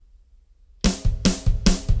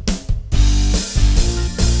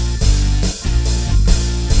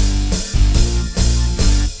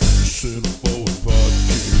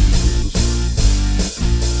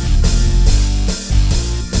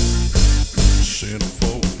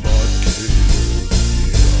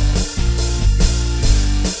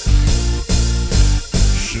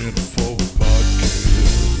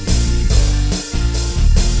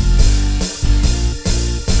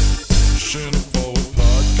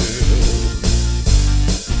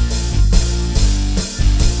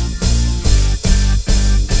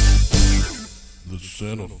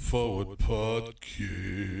Forward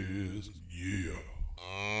Podcast. Yeah.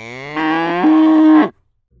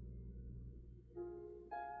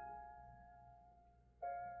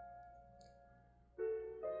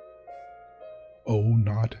 Oh,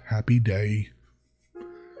 not happy day.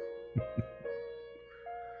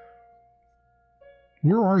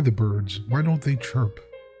 Where are the birds? Why don't they chirp?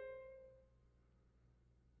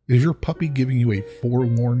 Is your puppy giving you a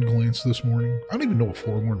forlorn glance this morning? I don't even know what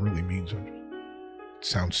forlorn really means. It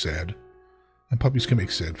sounds sad. And puppies can make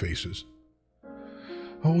sad faces.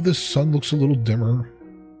 Oh, the sun looks a little dimmer.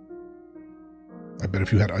 I bet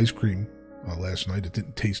if you had ice cream last night, it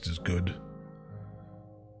didn't taste as good.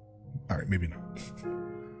 All right, maybe not.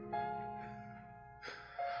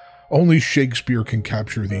 Only Shakespeare can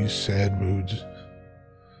capture these sad moods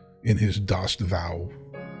in his Dost Thou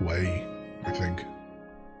way, I think.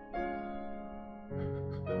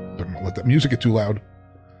 Better not let that music get too loud.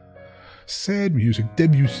 Sad music,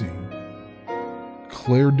 Debussy.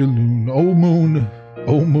 Claire de Lune, oh moon,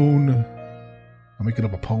 oh moon. I'm making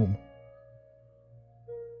up a poem.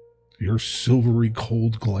 Your silvery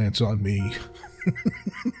cold glance on me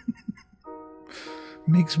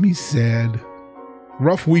makes me sad.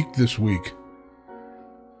 Rough week this week.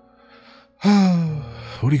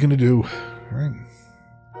 What are you going to do? Right.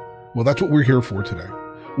 Well, that's what we're here for today.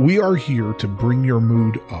 We are here to bring your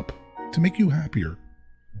mood up, to make you happier.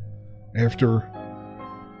 After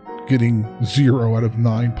getting 0 out of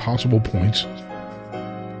 9 possible points.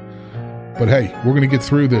 But hey, we're going to get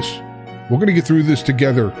through this. We're going to get through this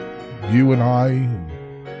together. You and I, and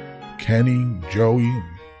Kenny, and Joey.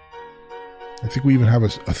 I think we even have a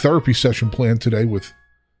therapy session planned today with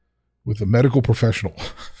a medical professional.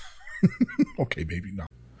 Okay, maybe not.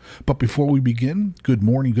 But before we begin, good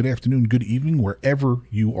morning, good afternoon, good evening, wherever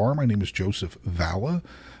you are. My name is Joseph Valla.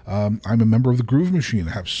 I'm a member of the Groove Machine.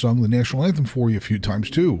 I have sung the national anthem for you a few times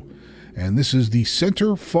too. And this is the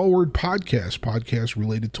Center Forward podcast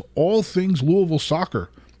related to all things Louisville soccer,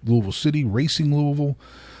 Louisville City, Racing Louisville,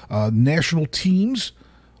 national teams.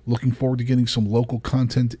 Looking forward to getting some local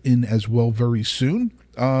content in as well very soon.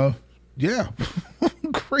 Yeah,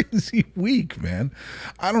 crazy week, man.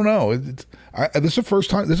 I don't know. This is the first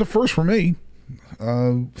time. This is a first for me.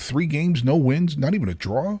 3 games, no wins, not even a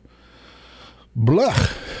draw. Blah.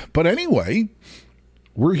 But anyway,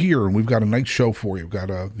 we're here and we've got a nice show for you. We've got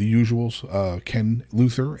the usuals. Ken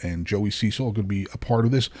Luther and Joey Cecil are going to be a part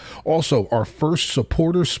of this. Also, our first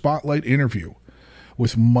supporter spotlight interview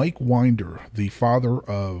with Mike Wynder, the father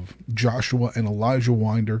of Joshua and Elijah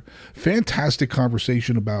Wynder. Fantastic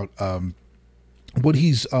conversation about what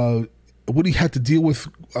he had to deal with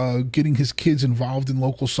getting his kids involved in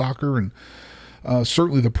local soccer, and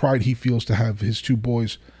certainly the pride he feels to have his 2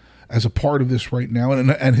 boys as a part of this right now,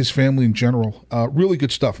 and his family in general. Really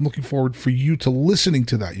good stuff. I'm looking forward for you to listening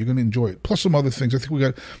to that. You're going to enjoy it. Plus some other things. I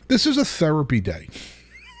think this is a therapy day.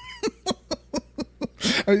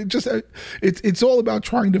 It's all about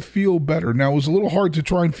trying to feel better. Now, it was a little hard to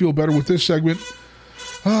try and feel better with this segment.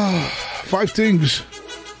 5 things.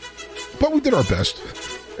 But we did our best.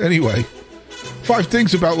 Anyway, 5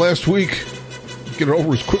 things about last week. Get it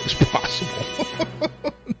over as quick as possible.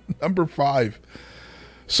 Number 5.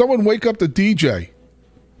 Someone wake up the DJ.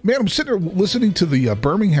 Man, I'm sitting there listening to the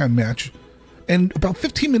Birmingham match, and about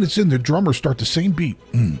 15 minutes in, the drummers start the same beat.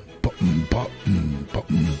 And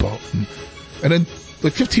then,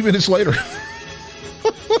 like 15 minutes later, I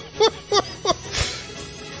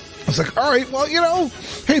was like, all right, well,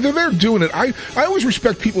 hey, they're there doing it. I always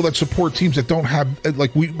respect people that support teams that don't have,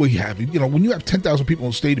 like we have. When you have 10,000 people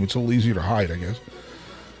in the stadium, it's a little easier to hide, I guess.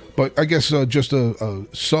 But I guess just a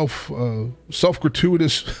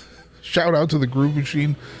self-gratuitous shout out to the Groove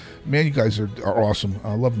Machine. Man, you guys are awesome.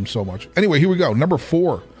 I love them so much. Anyway, here we go. Number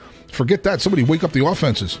 4. Forget that. Somebody wake up the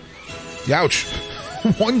offenses. Youch.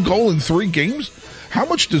 1 goal in 3 games? How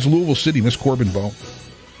much does Louisville City miss Corbin Bowe?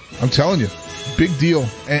 I'm telling you, big deal.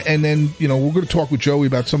 And then, we're going to talk with Joey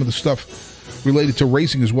about some of the stuff related to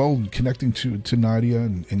racing as well, connecting to Nadia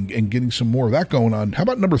and getting some more of that going on. How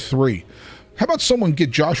about number 3? How about someone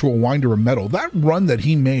get Joshua Wynder a medal? That run that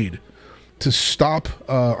he made to stop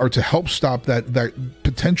or to help stop that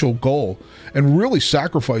potential goal and really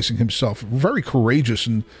sacrificing himself, very courageous.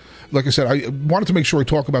 And like I said, I wanted to make sure I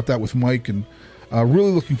talk about that with Mike, and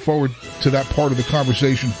really looking forward to that part of the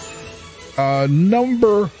conversation.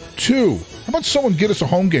 Number 2, how about someone get us a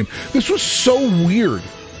home game? This was so weird,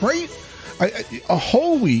 right? A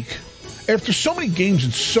whole week after so many games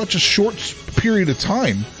in such a short period of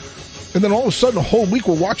time, and then all of a sudden a whole week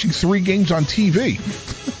we're watching 3 games on TV.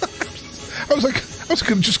 I was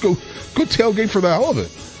going to just go tailgate for the hell of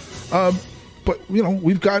it. But,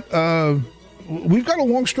 we've got we've got a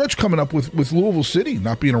long stretch coming up with Louisville City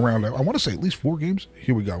not being around. I want to say at least 4 games.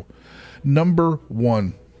 Here we go. Number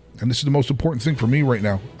 1, and this is the most important thing for me right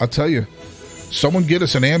now. I'll tell you, someone get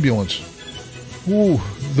us an ambulance. Ooh,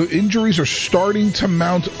 the injuries are starting to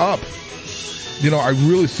mount up. I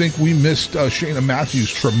really think we missed Shayna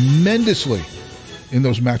Matthews tremendously in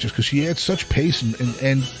those matches because she had such pace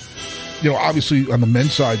and obviously on the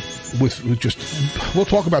men's side with just, we'll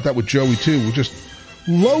talk about that with Joey too. We're just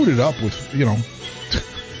loaded up with,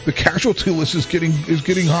 the casualty list is getting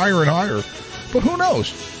higher and higher. But who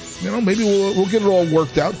knows? Maybe we'll get it all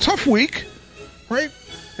worked out. Tough week, right?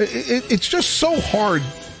 It's just so hard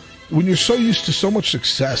when you're so used to so much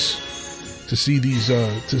success to see these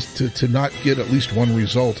to not get at least one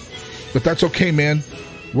result. But that's okay, man.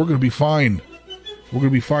 We're going to be fine. We're going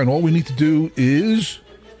to be fine. All we need to do is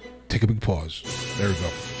take a big pause. There we go.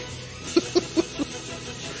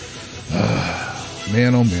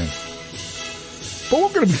 Man, oh man. But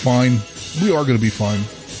we're going to be fine. We are going to be fine.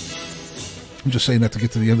 I'm just saying that to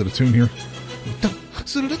get to the end of the tune here.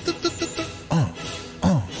 All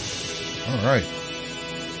right.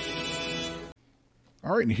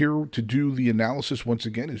 All right, and here to do the analysis once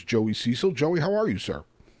again is Joey Cecil. Joey, how are you, sir?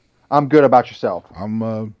 I'm good. About yourself?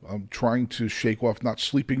 I'm trying to shake off not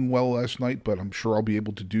sleeping well last night, but I'm sure I'll be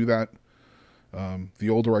able to do that. The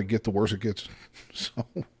older I get, the worse it gets. So,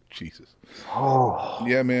 Jesus. Oh.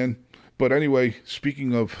 Yeah, man. But anyway,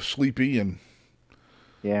 speaking of sleepy and...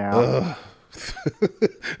 Yeah.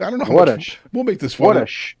 I don't know how much... We'll make this fun.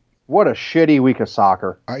 What a shitty week of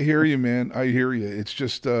soccer. I hear you, man. I hear you. It's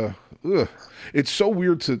just... It's so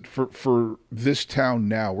weird for this town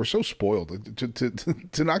now. We're so spoiled.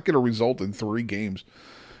 To not get a result in 3 games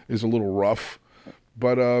is a little rough.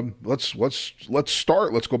 But let's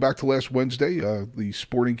start. Let's go back to last Wednesday, the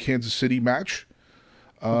Sporting Kansas City match.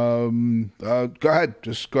 Go ahead.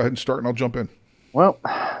 Just go ahead and start, and I'll jump in. Well,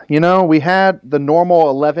 we had the normal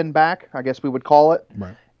 11 back, I guess we would call it,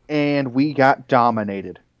 right, and we got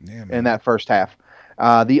dominated in that first half.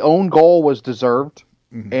 The own goal was deserved.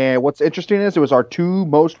 Mm-hmm. And what's interesting is it was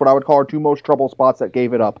what I would call our 2 most trouble spots that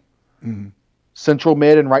gave it up. Mm-hmm. Central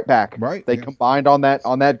mid and right back. Right. They combined on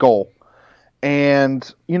that goal.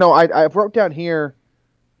 And, I wrote down here,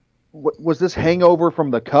 was this hangover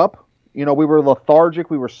from the cup? We were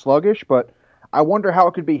lethargic, we were sluggish, but I wonder how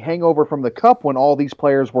it could be hangover from the cup when all these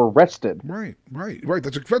players were rested. Right.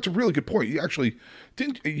 That's a really good point. You actually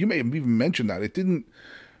you may have even mentioned that. It didn't,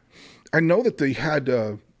 I know that they had,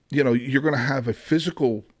 you're going to have a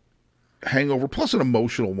physical hangover plus an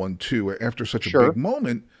emotional one too after such a big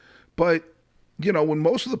moment. But, when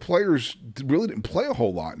most of the players really didn't play a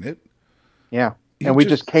whole lot in it. Yeah. And we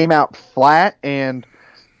just came out flat, and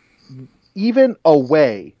even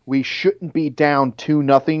away, we shouldn't be down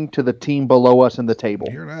 2-0 to the team below us in the table.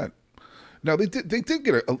 You hear that? Now they did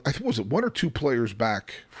get I think was it 1 or 2 players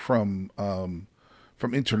back from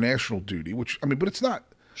international duty, which but it's not.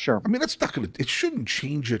 Sure. That's not going to. It shouldn't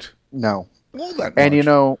change it. No. All that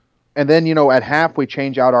much. And then at half we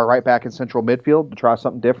change out our right back in central midfield to try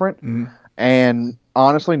something different. Mm-hmm. And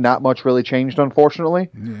honestly, not much really changed, unfortunately.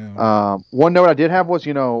 Yeah. One note I did have was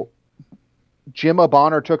Gemma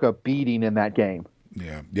Bonner took a beating in that game.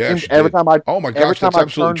 Yeah. Every time I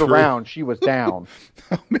turned around, she was down.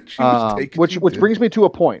 She was which brings me to a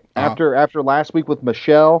point. After last week with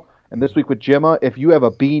Michelle and this week with Gemma, if you have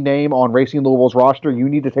a B name on Racing Louisville's roster, you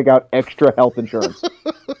need to take out extra health insurance.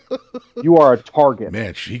 You are a target.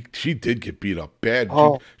 Man, she did get beat up bad.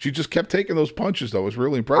 Oh. She just kept taking those punches, though. It was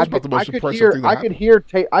really impressive. About the most impressive thing that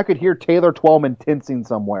happened. I could hear Taylor Twellman tensing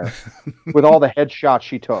somewhere with all the headshots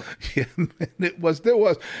she took. Yeah, man, there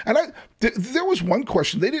was. And there was one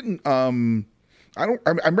question. They didn't I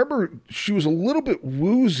remember she was a little bit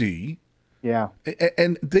woozy. Yeah.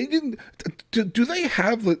 And they didn't do they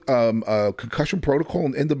have a concussion protocol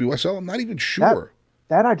in NWSL? I'm not even sure.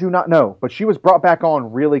 That I do not know, but she was brought back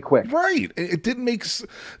on really quick. Right. It didn't make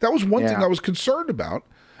that was one thing I was concerned about.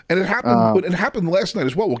 And it happened it happened last night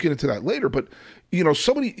as well. We'll get into that later, but you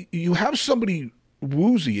have somebody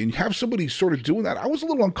woozy and you have somebody sort of doing that. I was a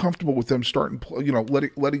little uncomfortable with them starting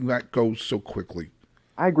letting that go so quickly.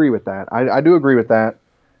 I agree with that. I do agree with that.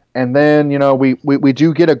 And then, we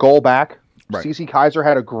do get a goal back. Right. Cece Kaiser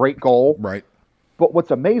had a great goal. Right. But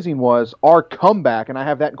what's amazing was our comeback, and I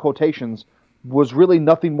have that in quotations, was really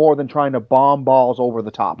nothing more than trying to bomb balls over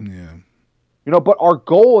the top. Yeah. But our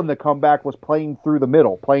goal in the comeback was playing through the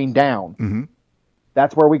middle, playing down. Mm-hmm.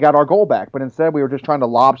 That's where we got our goal back. But instead, we were just trying to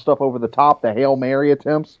lob stuff over the top, the Hail Mary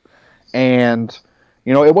attempts. And,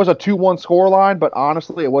 it was a 2-1 scoreline, but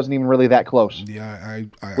honestly, it wasn't even really that close. Yeah,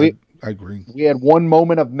 I agree. We had one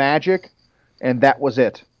moment of magic, and that was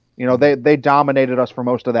it. They dominated us for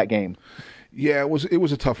most of that game. Yeah, it was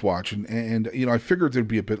a tough watch, and I figured there'd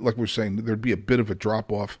be a bit, like we're saying, there'd be a bit of a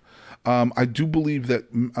drop off. I do believe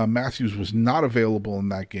that Matthews was not available in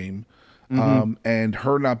that game, and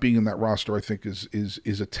her not being in that roster, I think, is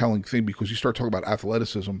a telling thing, because you start talking about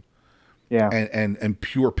athleticism, Yeah. and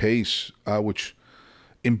pure pace, which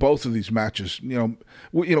in both of these matches,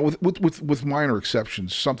 with minor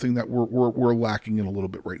exceptions, something that we're lacking in a little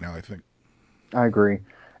bit right now, I think. I agree.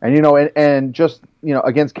 And and just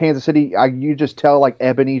against Kansas City, you just tell like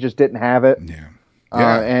Ebony just didn't have it. Yeah,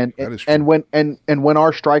 And that is true. when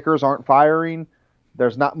our strikers aren't firing,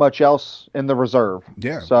 there's not much else in the reserve.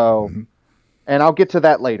 Yeah. So, and I'll get to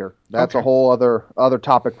that later. That's Okay. a whole other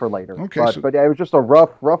topic for later. Okay, But yeah, it was just a rough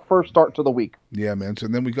first start to the week. Yeah, man. So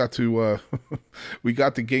then we got to we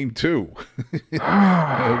got to game 2, which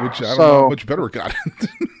I don't know how much better it got.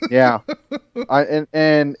 Yeah,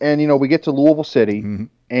 and we get to Louisville City,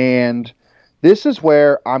 and this is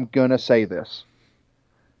where I'm gonna say this: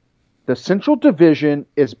 the Central Division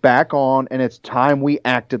is back on, and it's time we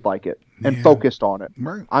acted like it and focused on it.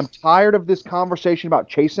 Right. I'm tired of this conversation about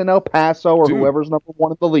chasing El Paso or whoever's number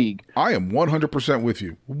 1 in the league. I am 100% with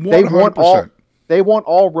you. 100%. They want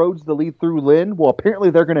all roads to lead through Lynn. Well,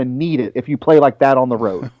 apparently they're going to need it if you play like that on the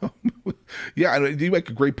road. Yeah, you make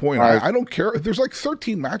a great point. I don't care. There's like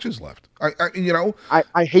 13 matches left.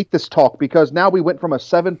 I hate this talk, because now we went from a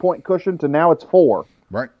 7-point cushion to now it's 4.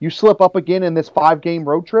 Right. You slip up again in this 5-game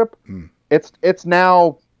road trip, it's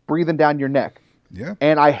now breathing down your neck. Yeah.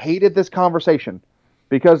 And I hated this conversation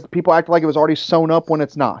because people act like it was already sewn up when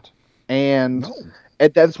it's not. And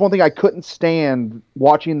that's one thing I couldn't stand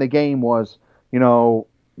watching the game was,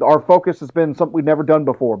 our focus has been something we've never done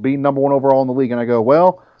before, being number 1 overall in the league. And I go,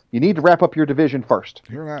 well, you need to wrap up your division first.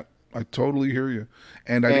 Hear that? I totally hear you.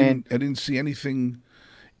 And I didn't see anything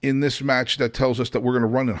in this match that tells us that we're going to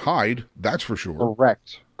run and hide. That's for sure.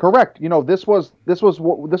 Correct. This was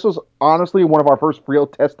honestly one of our first real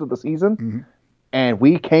tests of the season, and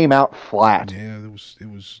we came out flat. Yeah, it was.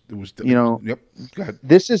 Yep. Go ahead.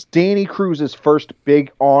 This is Danny Cruz's first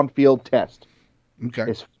big on-field test.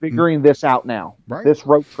 Okay. Is figuring this out now. Right. This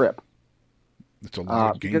road trip. It's a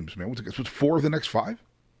lot of games, man. What's 4 of the next 5?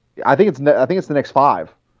 I think it's the next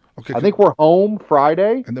 5. Okay. I think we're home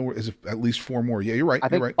Friday. And then is it at least 4 more? Yeah, you're right. I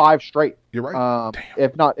think you're right. 5 straight. You're right.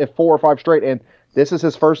 If 4 or 5 straight. And this is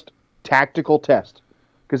his first tactical test.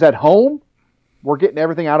 Because at home, we're getting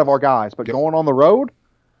everything out of our guys. But going on the road,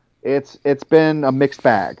 it's been a mixed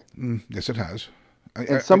bag. Yes, it has.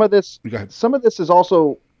 Some of this is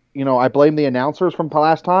also, I blame the announcers from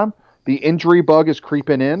last time. The injury bug is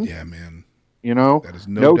creeping in. Yeah, man. That is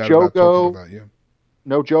no doubt about talking about, yeah.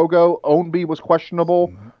 No Jogo. Ownby was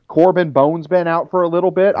questionable. Corbin Bones been out for a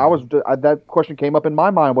little bit. That question came up in my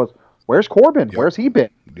mind was, where's Corbin? Yep. Where's he been?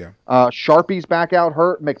 Yeah. Sharpie's back out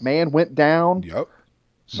hurt. McMahon went down. Yep.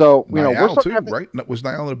 So Niall too, right? Was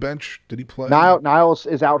Niall on the bench? Did he play? Niall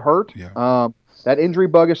is out hurt. Yeah. That injury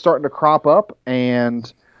bug is starting to crop up,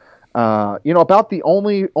 and about the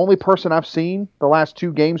only person I've seen the last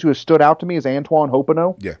 2 games who has stood out to me is Antoine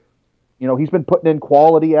Hopino. Yeah. He's been putting in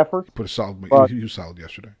quality effort. He was solid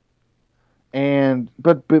yesterday.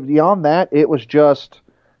 But beyond that, it was just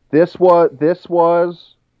this was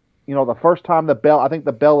the first time I think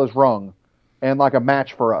the bell is rung, and like a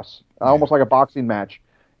match for us, almost like a boxing match,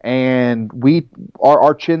 and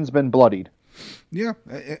our chin's been bloodied. Yeah,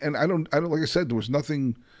 and I don't like I said, there was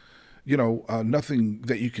nothing. Nothing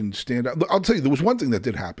that you can stand out. I'll tell you, there was one thing that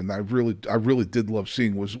did happen that I really did love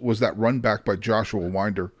seeing was that run back by Joshua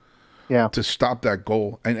Wynder. Yeah. To stop that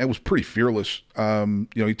goal, and it was pretty fearless.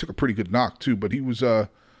 He took a pretty good knock too, but he was that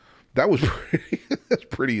was that's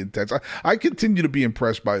pretty intense. I continue to be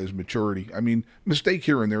impressed by his maturity. I mean, mistake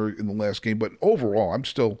here and there in the last game, but overall, I'm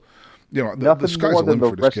still, the sky's the limit for this kid. Nothing more than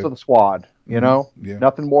the rest of the squad. Yeah.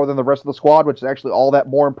 Nothing more than the rest of the squad, which is actually all that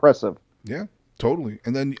more impressive. Yeah, totally.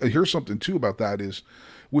 And then here's something too about that is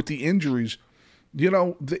with the injuries.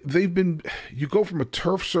 They've been. You go from a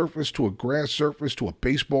turf surface to a grass surface to a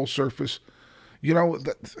baseball surface.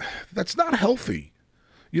 That's not healthy.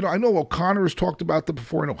 I know O'Connor has talked about that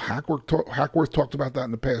before. I know Hackworth talked about that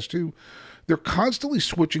in the past too. They're constantly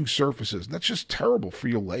switching surfaces. That's just terrible for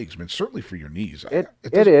your legs, man. Certainly for your knees. It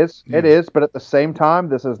is. But at the same time,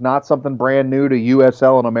 this is not something brand new to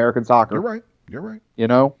USL and American soccer. You're right.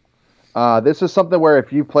 This is something where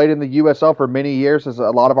if you played in the USL for many years, as a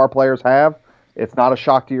lot of our players have, it's not a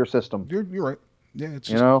shock to your system. You're right. Yeah, it's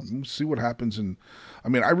just, we'll see what happens. And I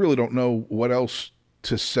mean, I really don't know what else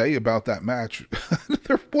to say about that match.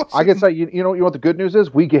 I can say, you know what the good news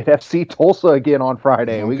is? We get FC Tulsa again on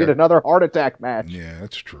Friday. Okay. We get another heart attack match. Yeah,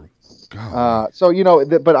 that's true. God. So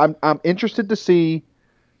but I'm interested to see.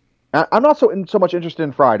 I'm not so much interested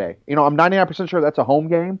in Friday. I'm 99% sure that's a home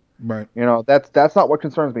game. Right. That's not what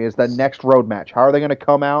concerns me. Is the next road match? How are they going to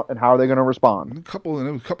come out and how are they going to respond? A couple. I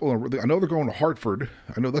know they're going to Hartford.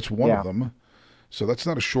 I know that's one of them. So that's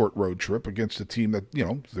not a short road trip against a team that they're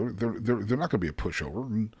not going to be a pushover.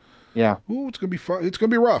 And, yeah. Ooh, it's going to be fun. It's going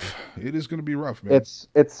to be rough. It is going to be rough, man.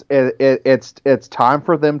 It's time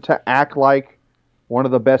for them to act one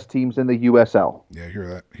of the best teams in the USL. Yeah,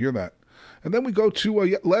 hear that. And then we go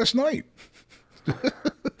to last night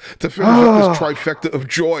to finish up this trifecta of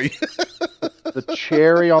joy. The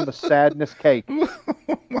cherry on the sadness cake. Oh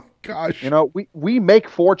my gosh! We make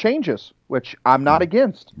 4 changes, which I'm not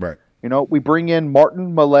against. Right. We bring in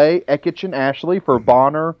Martin, Malay, Ekic, and Ashley for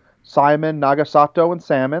Bonner, Simon, Nagasato, and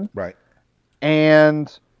Salmon. Right.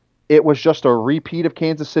 And it was just a repeat of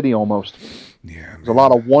Kansas City almost. Yeah. There's a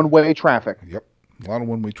lot of one-way traffic. Yep. A lot of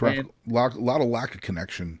one-way traffic. A lot of lack of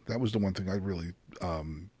connection. That was the one thing I really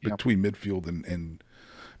between midfield and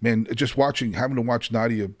man, just having to watch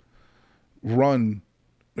Nadia run.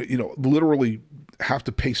 Literally have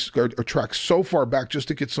to pace a track so far back just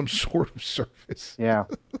to get some sort of surface. Yeah.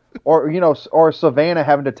 Or Savannah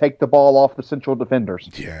having to take the ball off the central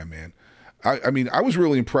defenders. Yeah, man. I mean, I was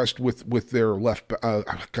really impressed with their left.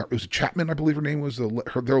 It was Chapman, I believe her name was their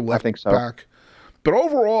left back. But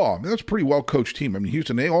overall, I mean, that's a pretty well coached team. I mean,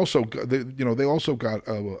 Houston. They also got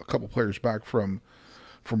a couple players back from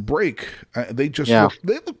break. They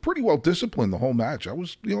look pretty well disciplined the whole match. I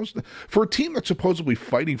was for a team that's supposedly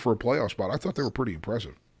fighting for a playoff spot. I thought they were pretty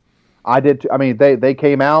impressive. I did. I mean, they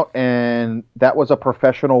came out and that was a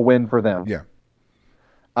professional win for them. Yeah.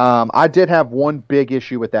 I did have one big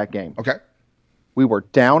issue with that game. Okay. We were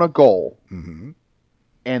down a goal, mm-hmm.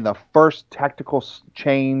 and the first tactical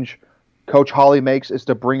change Coach Hawley makes is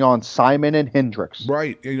to bring on Simon and Hendricks.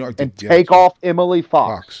 Right. Take off Emily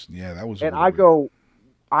Fox. Yeah, that was. And I go,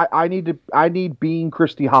 I need Bean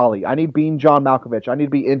Christy Holly. I need Bean John Malkovich. I need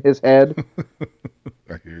to be in his head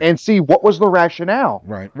and see what was the rationale.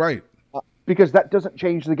 Right. Because that doesn't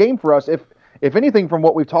change the game for us. If anything, from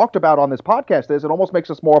what we've talked about on this podcast, it almost makes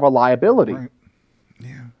us more of a liability. Right.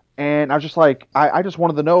 Yeah. And I was just like, I just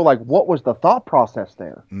wanted to know, what was the thought process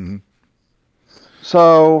there? Mm-hmm.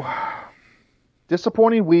 So,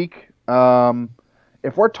 disappointing week.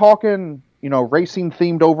 If we're talking, racing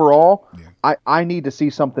themed overall, I need to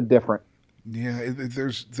see something different. Yeah,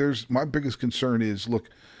 there's my biggest concern is, look,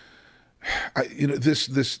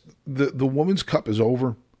 the Women's Cup is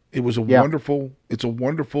over. It was a wonderful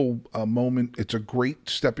moment. It's a great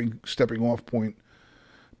stepping off point.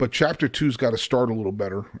 But Chapter 2's got to start a little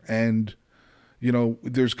better, and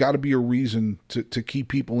there's got to be a reason to keep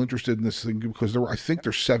people interested in this thing, because I think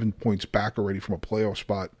they're 7 points back already from a playoff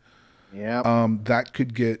spot. Yeah. That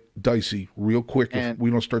could get dicey real quick if we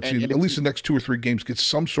don't start seeing at least the next 2 or 3 games get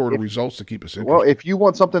some sort of results to keep us interested. Well, if you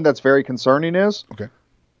want something that's very concerning,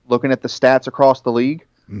 looking at the stats across the league,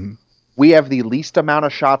 mm-hmm. we have the least amount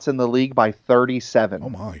of shots in the league by 37. Oh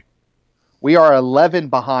my! We are 11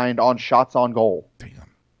 behind on shots on goal. Damn.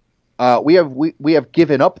 We have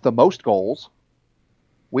given up the most goals.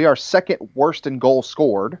 We are second worst in goals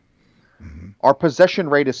scored. Mm-hmm. Our possession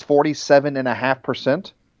rate is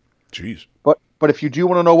 47.5%. Jeez. But if you do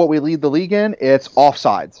want to know what we lead the league in, it's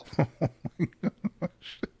offsides. Oh my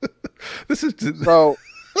gosh. This is so.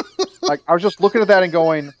 I was just looking at that and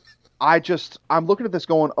going, I'm looking at this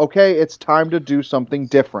going, okay, it's time to do something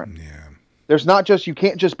different. Yeah. There's not just, you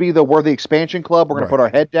can't just be we're the expansion club. We're going to put our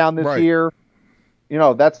head down this year.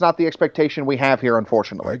 That's not the expectation we have here,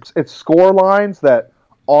 unfortunately. It's score lines that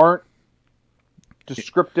aren't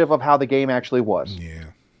descriptive of how the game actually was.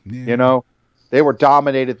 Yeah. They were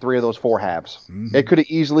dominated 3 of those 4 halves. Mm-hmm. It could have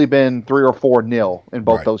easily been 3 or 4-0 in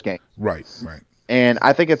both those games. Right. And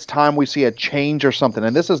I think it's time we see a change or something.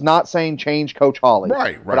 And this is not saying change Coach Hawley.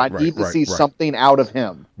 But I need to see something out of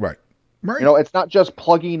him. Right. It's not just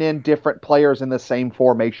plugging in different players in the same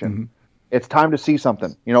formation. Mm-hmm. It's time to see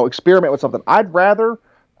something. Experiment with something. I'd rather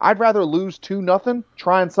lose 2-0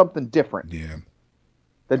 trying something different. Yeah.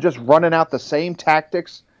 Than just running out the same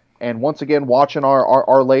tactics and once again watching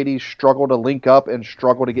our ladies struggle to link up and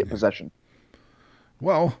struggle to get possession.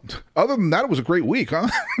 Well, other than that, it was a great week, huh?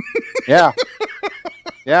 Yeah.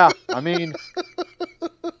 Yeah. I mean,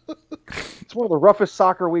 it's one of the roughest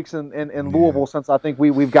soccer weeks in Louisville since I think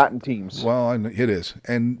we've gotten teams. Well, it is.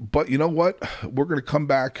 But you know what? We're going to come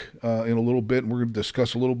back in a little bit, and we're going to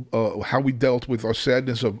discuss a little how we dealt with our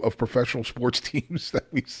sadness of professional sports teams that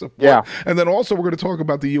we support. Yeah. And then also we're going to talk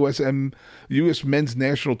about the U.S. men's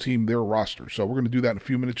national team, their roster. So we're going to do that in a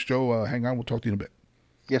few minutes, Joe. Hang on. We'll talk to you in a bit.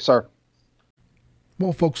 Yes, sir.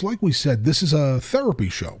 Well, folks, like we said, this is a therapy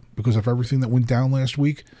show because of everything that went down last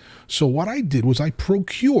week. So what I did was I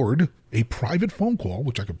procured a private phone call,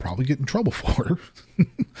 which I could probably get in trouble for,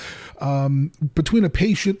 between a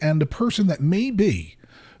patient and a person that may be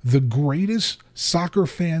the greatest soccer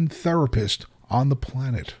fan therapist on the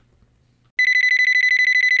planet.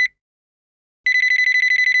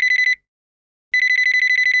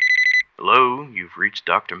 Hello, you've reached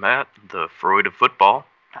Dr. Matt, the Freud of football.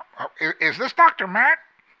 Is this Dr. Matt?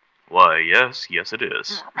 Why, yes it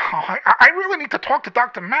is. I really need to talk to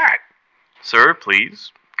Dr. Matt. Sir,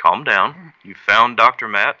 please, calm down. You found Dr.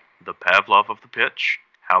 Matt, the Pavlov of the pitch.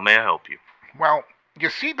 How may I help you? Well, you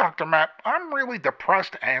see, Dr. Matt, I'm really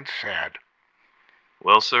depressed and sad.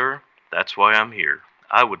 Well, sir, that's why I'm here.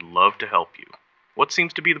 I would love to help you. What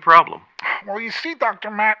seems to be the problem? Well, you see,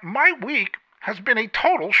 Dr. Matt, my week has been a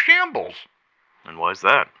total shambles. And why's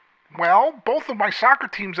that? Well, both of my soccer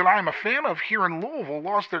teams that I am a fan of here in Louisville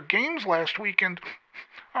lost their games last week, and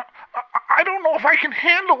I don't know if I can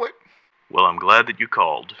handle it. Well, I'm glad that you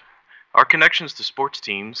called. Our connections to sports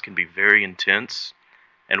teams can be very intense,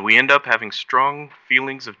 and we end up having strong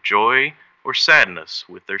feelings of joy or sadness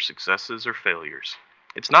with their successes or failures.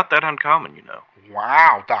 It's not that uncommon, you know.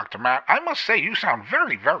 Wow, Dr. Matt, I must say you sound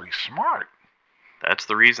very, very smart. That's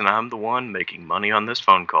the reason I'm the one making money on this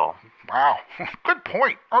phone call. Wow, good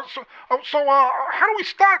point. So how do we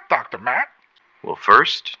start, Dr. Matt? Well,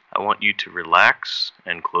 first, I want you to relax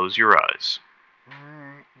and close your eyes.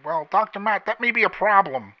 Well, Dr. Matt, that may be a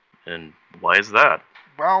problem. And why is that?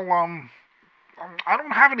 Well, I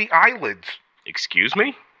don't have any eyelids. Excuse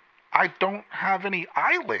me? I don't have any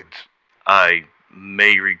eyelids. I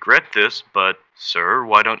may regret this, but, sir,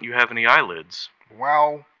 why don't you have any eyelids?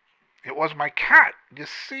 Well, it was my cat. You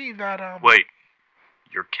see that, Wait,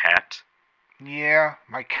 your cat? Yeah,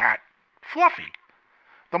 my cat. Fluffy.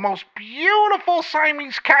 The most beautiful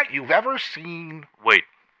Siamese cat you've ever seen. Wait,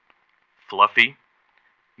 Fluffy?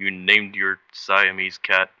 You named your Siamese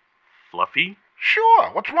cat Fluffy? Sure,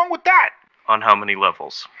 what's wrong with that? On how many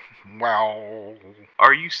levels? Well...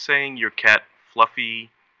 Are you saying your cat Fluffy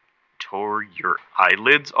tore your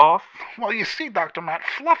eyelids off? Well, you see, Dr. Matt,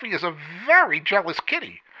 Fluffy is a very jealous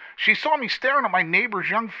kitty. She saw me staring at my neighbor's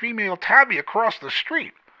young female tabby across the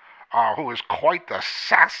street, who is quite the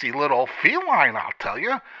sassy little feline, I'll tell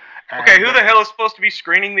you. Okay, who the hell is supposed to be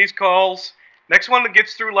screening these calls? Next one that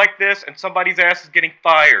gets through like this and somebody's ass is getting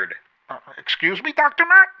fired. Excuse me, Dr.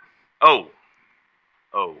 Matt?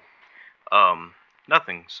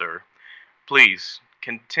 Nothing, sir. Please,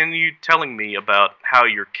 continue telling me about how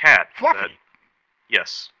your cat... Fluffy?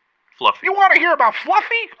 Yes, Fluffy. You want to hear about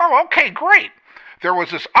Fluffy? Oh, okay, great. There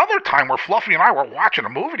was this other time where Fluffy and I were watching a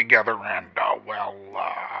movie together, and,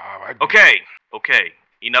 Okay,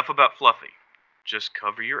 enough about Fluffy. Just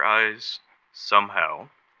cover your eyes, somehow,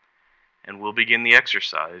 and we'll begin the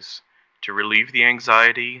exercise to relieve the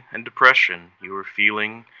anxiety and depression you were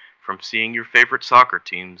feeling from seeing your favorite soccer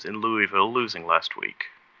teams in Louisville losing last week.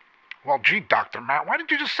 Well, gee, Dr. Matt, why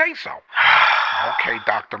did you just say so? Okay,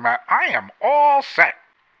 Dr. Matt, I am all set.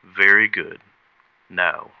 Very good.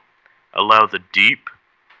 Now, allow the deep,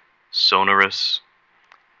 sonorous,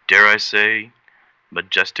 dare I say,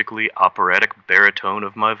 majestically operatic baritone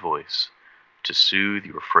of my voice to soothe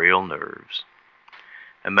your frail nerves.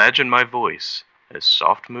 Imagine my voice as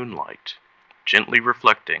soft moonlight, gently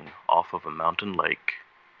reflecting off of a mountain lake.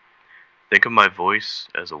 Think of my voice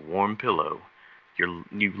as a warm pillow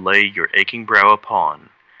you lay your aching brow upon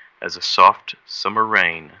as a soft summer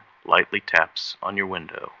rain lightly taps on your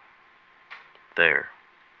window. There.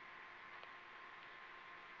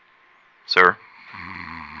 Sir?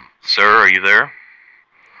 Sir, are you there?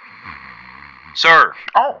 Sir!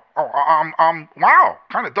 Wow,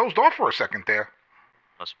 kind of dozed off for a second there.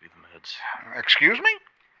 Must be the meds. Excuse me?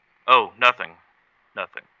 Oh, nothing.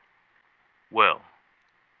 Well,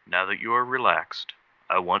 now that you are relaxed,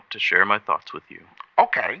 I want to share my thoughts with you.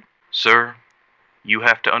 Okay. Sir, you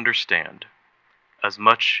have to understand, as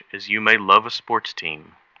much as you may love a sports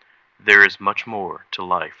team, there is much more to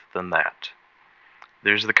life than that.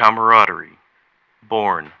 There's the camaraderie,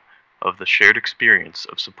 born of the shared experience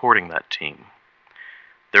of supporting that team.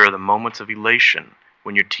 There are the moments of elation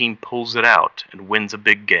when your team pulls it out and wins a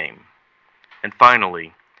big game. And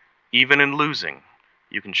finally, even in losing,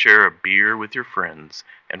 you can share a beer with your friends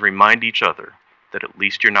and remind each other that at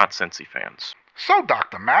least you're not Cincy fans. So,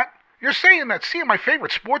 Dr. Matt, you're saying that seeing my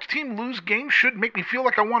favorite sports team lose games should make me feel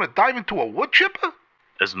like I want to dive into a wood chipper?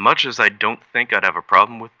 As much as I don't think I'd have a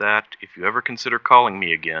problem with that, if you ever consider calling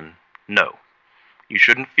me again, no. You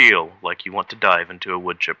shouldn't feel like you want to dive into a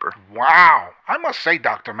wood chipper. Wow. I must say,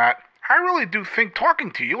 Dr. Matt, I really do think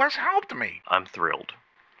talking to you has helped me. I'm thrilled.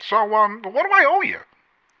 So, what do I owe you?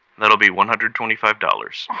 That'll be $125.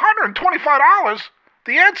 $125?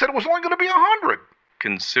 The ad said it was only going to be $100.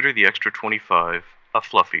 Consider the extra 25 a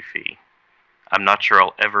fluffy fee. I'm not sure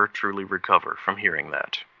I'll ever truly recover from hearing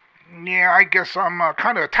that. Yeah, I guess I'm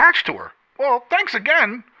kind of attached to her. Well, thanks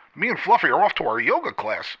again. Me and Fluffy are off to our yoga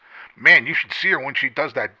class. Man, you should see her when she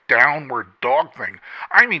does that downward dog thing.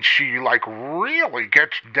 I mean, she, like, really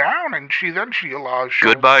gets down, and she'll...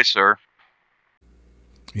 Goodbye, sir.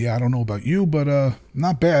 Yeah, I don't know about you, but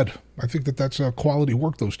not bad. I think that's quality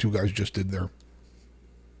work those two guys just did there.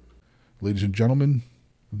 Ladies and gentlemen,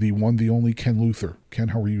 the one, the only Ken Luther. Ken,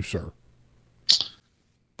 how are you, sir?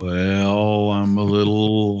 Well, I'm a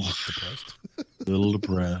little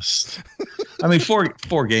depressed. I mean,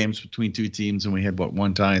 four games between two teams, and we had,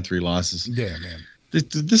 one tie and 3 losses. Yeah, man.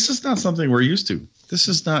 This is not something we're used to. This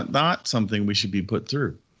is not something we should be put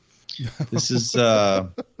through. This is, I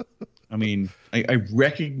mean, I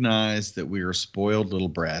recognize that we are spoiled little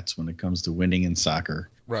brats when it comes to winning in soccer.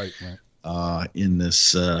 Right. In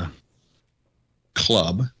this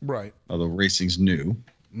club. Right. Although racing's new.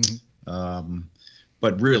 Mm-hmm.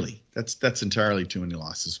 But really, that's entirely too many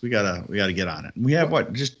losses. We gotta get on it. And we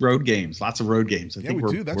have just road games, lots of road games. I think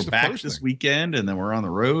we're back this weekend, and then we're on the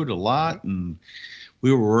road a lot. Right. And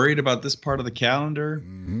we were worried about this part of the calendar.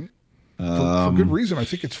 Mm-hmm. For good reason. I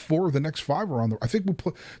think it's 4 of the next 5 are on the. I think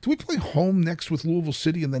do we play home next with Louisville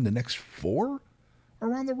City, and then the next 4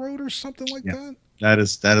 are on the road or something like that? That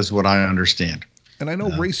is what I understand. And I know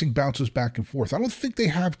racing bounces back and forth. I don't think they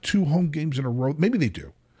have 2 home games in a row. Maybe they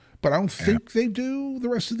do, but I don't think they do the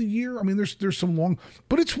rest of the year. I mean, there's some long,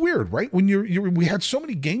 but it's weird, right? When we had so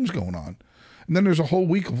many games going on, and then there's a whole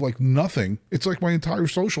week of like nothing. It's like my entire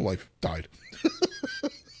social life died.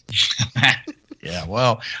 Yeah,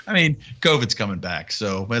 well, I mean, COVID's coming back,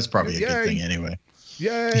 so that's probably a good thing anyway.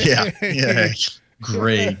 Yay! Yeah,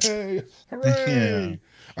 great. Yay. Hooray!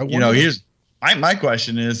 Yeah. Here's my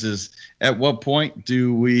question is at what point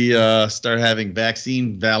do we start having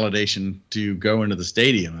vaccine validation to go into the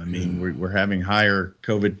stadium? I mean, we're having higher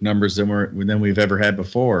COVID numbers than we've ever had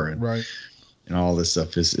before, and all this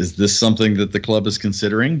stuff. Is this something that the club is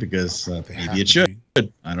considering? Because maybe it should.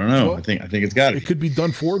 I don't know. Well, I think it's got to. It could be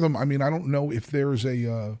done for them. I mean, I don't know if there's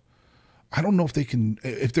I don't know if they can.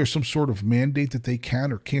 If there's some sort of mandate that they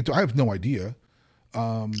can or can't do. I have no idea.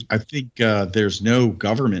 I think there's no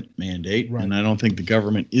government mandate, and I don't think the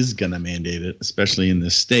government is going to mandate it, especially in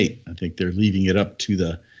this state. I think they're leaving it up to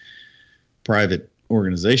the private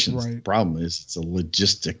organizations. The problem is it's a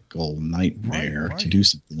logistical nightmare to do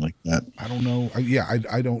something like that. I don't know.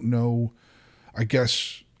 I don't know. I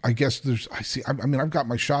guess there's. I mean, I've got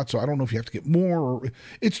my shot, so I don't know if you have to get more. Or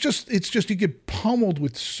it's just you get pummeled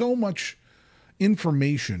with so much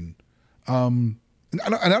information. And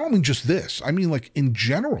I don't mean just this. I mean, like in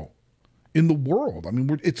general, in the world. I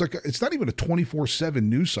mean, it's not even a 24/7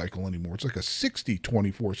 news cycle anymore. It's like a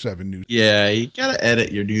 24/7 news. Yeah, you gotta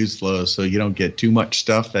edit your news flow so you don't get too much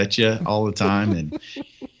stuff at you all the time. And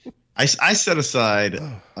I set aside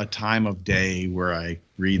a time of day where I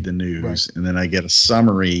read the news, and then I get a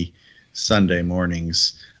summary Sunday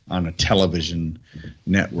mornings on a television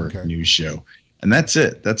network news show. And that's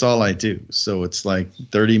it. That's all I do. So it's like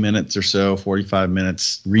 30 minutes or so, 45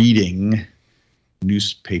 minutes reading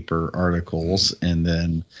newspaper articles, and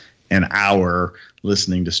then an hour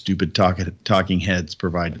listening to stupid talking heads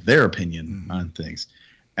provide their opinion on things.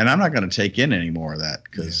 And I'm not going to take in any more of that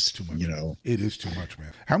because, it is too much,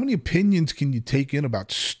 man. How many opinions can you take in about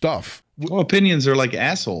stuff? Well, opinions are like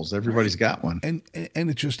assholes. Everybody's got one. And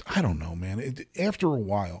it just, I don't know, man. After a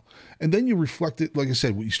while, and then you reflect it, like I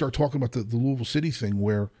said, when you start talking about the Louisville City thing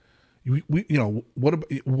where, what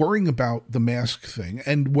about worrying about the mask thing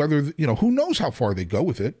and whether, who knows how far they go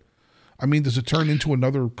with it. I mean, does it turn into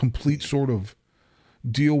another complete sort of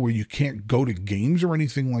deal where you can't go to games or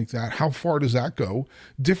anything like that? How far does that go?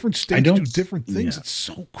 Different states do different things. It's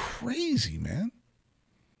so crazy, man.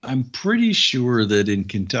 I'm pretty sure that in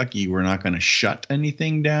Kentucky, we're not going to shut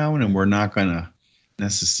anything down, and we're not going to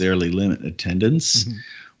necessarily limit attendance.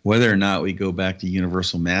 Whether or not we go back to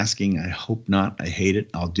universal masking, I hope not. I hate it.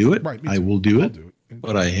 I'll do it. I will do it,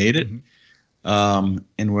 but I hate it.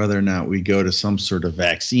 And whether or not we go to some sort of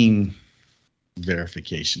vaccine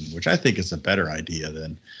verification, which I think is a better idea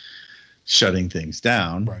than shutting things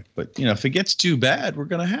down. But if it gets too bad, we're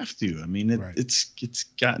going to have to. I mean, it's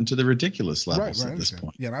gotten to the ridiculous levels at this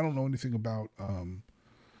point. Yeah, and I don't know anything about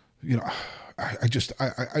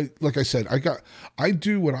I like I said, I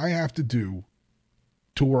do what I have to do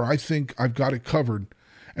to where I think I've got it covered,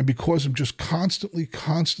 and because I'm just constantly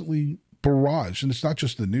barrage, and it's not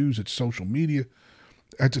just the news; it's social media.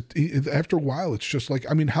 After a while, it's just like,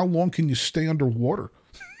 I mean, how long can you stay underwater?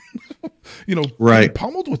 Right. Being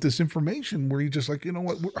pummeled with this information where you're just like, you know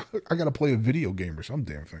what, I got to play a video game or some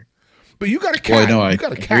damn thing. But you got a cat. Well, You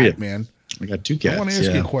got a cat, man. I got 2 cats. I want to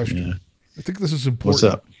ask you a question. Yeah. I think this is important.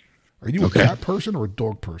 What's up? Are you a cat person or a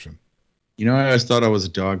dog person? I always thought I was a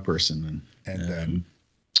dog person. And then?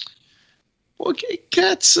 Well,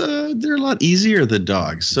 cats, they're a lot easier than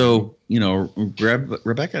dogs. So,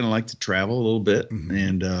 Rebecca and I like to travel a little bit.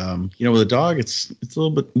 And, with a dog, it's a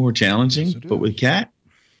little bit more challenging. Yes, but with cat,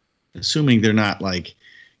 assuming they're not like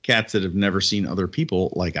cats that have never seen other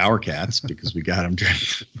people like our cats, because we got them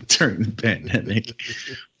during the pandemic.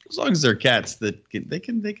 As long as they're cats that they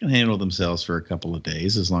can handle themselves for a couple of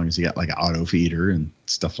days, as long as you got like an auto feeder and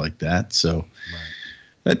stuff like that. So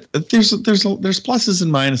there's pluses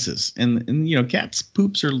and minuses, and cats'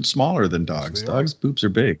 poops are smaller than dogs. Dogs' poops are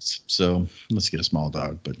big. So let's get a small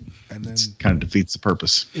dog, but it kind of defeats the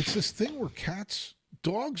purpose. It's this thing where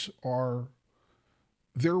dogs are,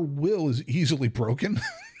 their will is easily broken.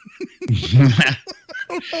 I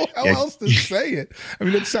don't know how else to say it. I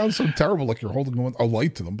mean, it sounds so terrible, like you're holding a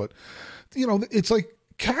light to them, but it's like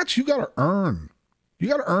cats. You got to earn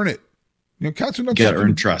it. Cats are not. You got to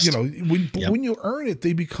earn trust. When you earn it,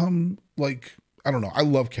 they become like, I don't know. I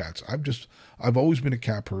love cats. I've always been a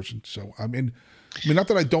cat person. So I mean, not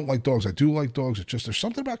that I don't like dogs. I do like dogs. It's just there's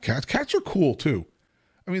something about cats. Cats are cool too.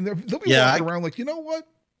 I mean, they'll be walking around like, you know what?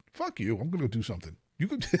 Fuck you. I'm gonna go do something. You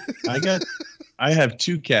could. I have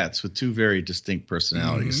 2 cats with 2 very distinct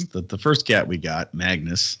personalities. The first cat we got,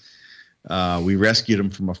 Magnus, we rescued him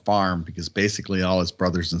from a farm because basically all his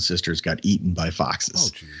brothers and sisters got eaten by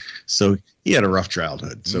foxes. Oh, so he had a rough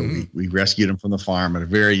childhood. So we rescued him from the farm at a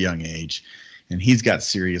very young age, and he's got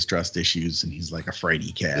serious trust issues, and he's like a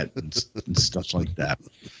frighty cat and stuff like that.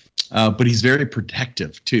 But he's very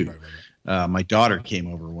protective too. Right. My daughter came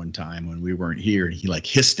over one time when we weren't here, and he like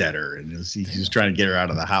hissed at her, and he was trying to get her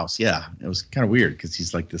out of the house. Yeah, it was kind of weird because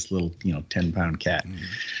he's like this little 10-pound cat.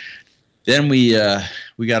 Then we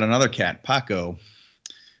got another cat, Paco,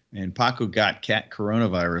 and Paco got cat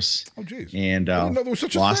coronavirus. Oh, geez. And I didn't know there was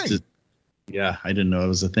such a thing. Yeah, I didn't know it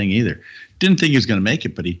was a thing either. Didn't think he was going to make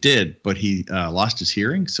it, but he did. But he lost his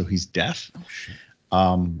hearing, so he's deaf. Oh, shit.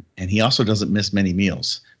 And he also doesn't miss many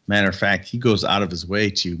meals. Matter of fact, he goes out of his way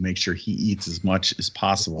to make sure he eats as much as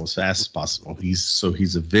possible, as fast as possible.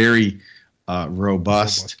 He's a very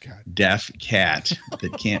robust deaf cat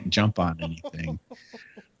that can't jump on anything,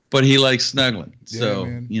 but he likes snuggling. So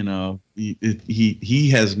he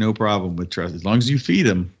has no problem with trust. As long as you feed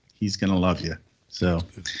him, he's gonna love you. So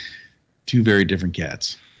 2 very different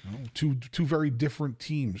cats. Oh, two very different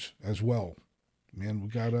teams as well. Man,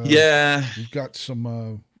 we've got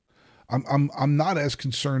some. I'm not as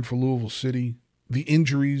concerned for Louisville City. The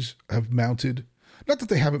injuries have mounted. Not that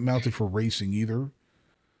they haven't mounted for racing either.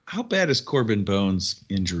 How bad is Corbin Bones'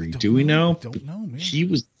 injury? Do we know? I don't know, man. He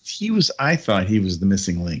was. I thought he was the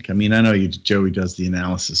missing link. I mean, I know Joey does the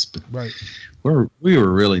analysis, but we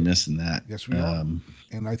were really missing that. Yes, we are.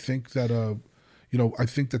 And I think that I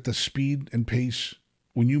think that the speed and pace,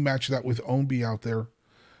 when you match that with Ownby out there,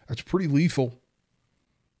 that's pretty lethal.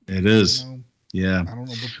 It is. Yeah, I don't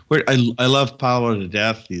know. But I love Paolo to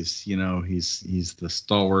death. He's the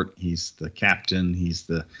stalwart. He's the captain.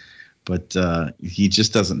 But he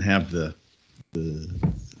just doesn't have the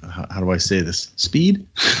how do I say this? Speed.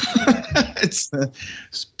 It's the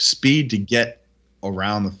speed to get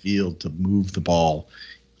around the field to move the ball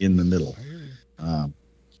in the middle.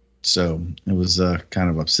 So it was kind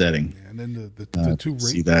of upsetting. Yeah, and then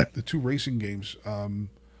the two racing games.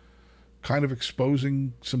 Kind of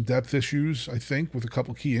exposing some depth issues, I think, with a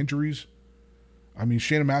couple key injuries. I mean,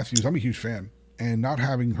 Shannon Matthews, I'm a huge fan, and not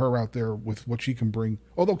having her out there with what she can bring.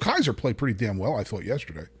 Although Kaiser played pretty damn well, I thought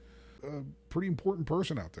yesterday. Pretty important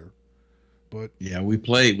person out there. But yeah, we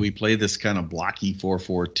play this kind of blocky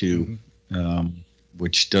 4-4-2,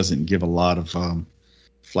 which doesn't give a lot of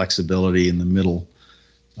flexibility in the middle.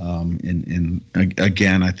 And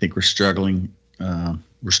again, I think we're struggling.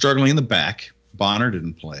 We're struggling in the back. Bonner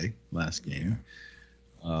didn't play last game.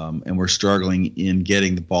 And we're struggling in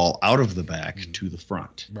getting the ball out of the back to the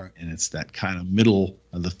front. Right. And it's that kind of middle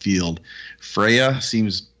of the field. Freya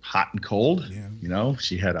seems hot and cold. Yeah.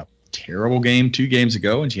 She had a terrible game 2 games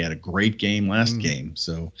ago, and she had a great game last game.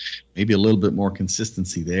 So maybe a little bit more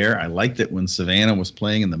consistency there. I liked it when Savannah was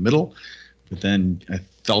playing in the middle, but then I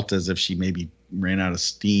felt as if she maybe ran out of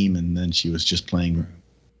steam, and then she was just playing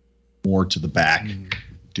more to the back.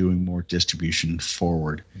 Doing more distribution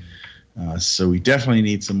forward. So we definitely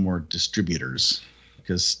need some more distributors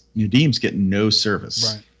because Nadim's getting no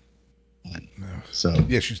service. Right. So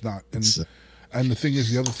yeah, she's not. And it's, the thing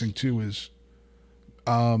is, the other thing too is,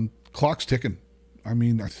 clock's ticking. I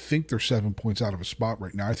mean, I think they're 7 points out of a spot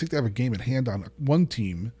right now. I think they have a game at hand on one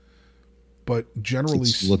team, but generally,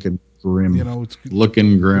 it's looking grim. It's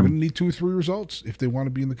looking they're grim. going to need 2 or 3 results if they want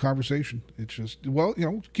to be in the conversation. It's just,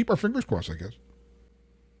 keep our fingers crossed, I guess.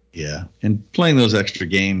 Yeah, and playing those extra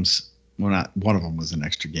games. Well, not one of them was an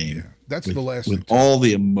extra game. Yeah, that's the last with thing. Too. All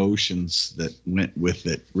the emotions that went with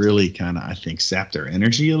it really kind of, I think, sapped their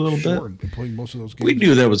energy a little bit. And playing most of those games. We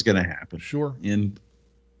knew that was going to happen. Sure. In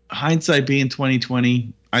hindsight, being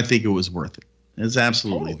 2020, I think it was worth it. It's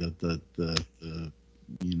absolutely totally. the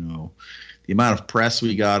the amount of press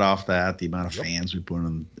we got off that, the amount of fans we put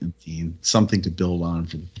on the team, something to build on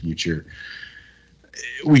for the future.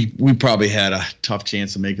 We probably had a tough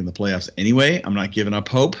chance of making the playoffs anyway. I'm not giving up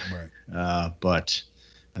hope. Right. But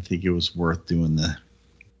I think it was worth doing the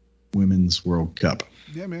Women's World Cup.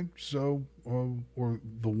 Yeah, man. So, or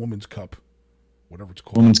the Women's Cup, whatever it's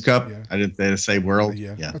called. Women's Cup? Yeah. I didn't say World.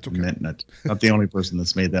 Yeah, that's okay. Not the only person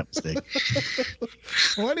that's made that mistake.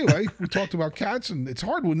 Well, anyway, we talked about cats, and it's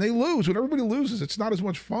hard when they lose. When everybody loses, it's not as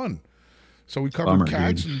much fun. So we covered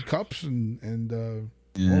cats and cups and all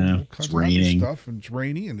kinds it's raining. Of stuff, and it's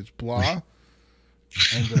rainy, and it's blah.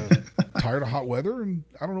 And tired of hot weather, and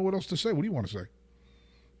I don't know what else to say. What do you want to say?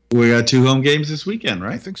 We got 2 home games this weekend,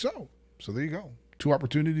 right? I think so. So there you go. 2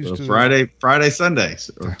 opportunities to Friday, Sunday,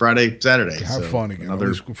 or Friday, Saturday. To have fun again. At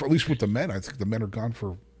least with the men. I think the men are gone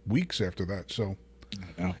for weeks after that. So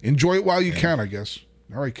enjoy it while you can, I guess.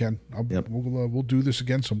 All right, Ken. We'll do this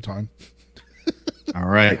again sometime. All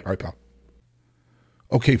right. All right, pal.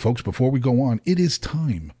 Okay, folks, before we go on, it is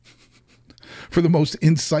time for the most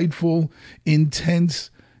insightful, intense,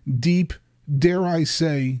 deep, dare I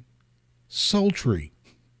say, sultry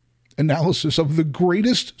analysis of the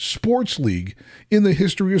greatest sports league in the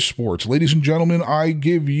history of sports. Ladies and gentlemen, I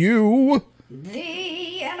give you...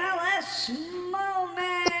 the MLS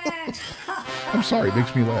moment. I'm sorry, it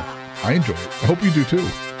makes me laugh. I enjoy it. I hope you do too.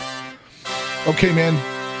 Okay, man,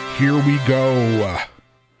 here we go.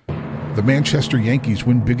 The Manchester Yankees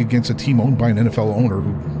win big against a team owned by an NFL owner,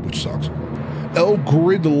 which sucks. El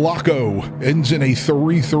Gridloco ends in a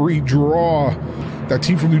 3-3 draw. That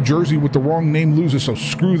team from New Jersey with the wrong name loses, so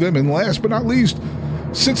screw them. And last but not least,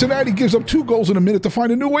 Cincinnati gives up 2 goals in a minute to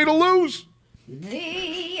find a new way to lose.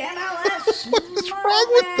 The MLS What's wrong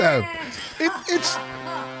with them? It's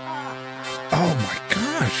oh my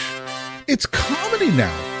gosh, it's comedy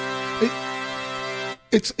now.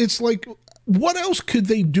 It's like, what else could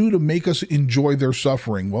they do to make us enjoy their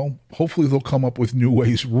suffering? Well, hopefully they'll come up with new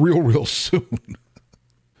ways real soon.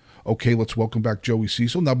 Okay, let's welcome back Joey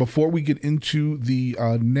Cecil. Now, before we get into the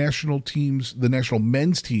national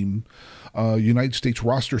men's team, United States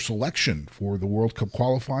roster selection for the World Cup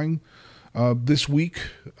qualifying this week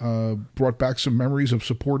brought back some memories of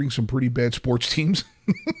supporting some pretty bad sports teams.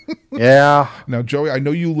 Yeah. Now, Joey, I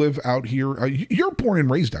know you live out here. You're born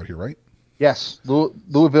and raised out here, right? Yes,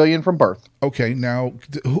 Louisvillian from birth. Okay, now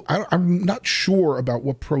I'm not sure about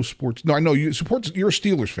what pro sports. No, I know you're a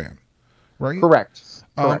Steelers fan, right? Correct.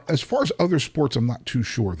 As far as other sports, I'm not too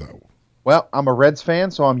sure though. Well, I'm a Reds fan,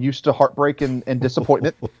 so I'm used to heartbreak and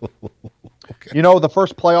disappointment. Okay. You know, the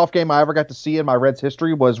first playoff game I ever got to see in my Reds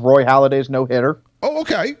history was Roy Halladay's no-hitter. Oh,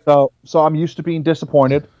 okay. So I'm used to being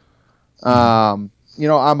disappointed. I'm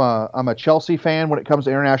a Chelsea fan when it comes to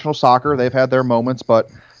international soccer. They've had their moments, but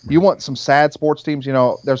you want some sad sports teams. You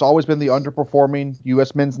know, there's always been the underperforming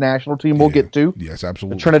U.S. men's national team we'll get to. Yes,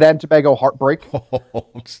 absolutely. The Trinidad and Tobago heartbreak. One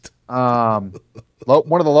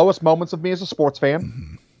of the lowest moments of me as a sports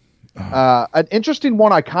fan. An interesting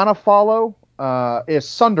one I kind of follow is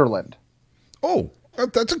Sunderland. Oh,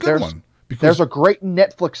 that's a good one. Because there's a great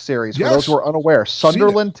Netflix series for those who are unaware.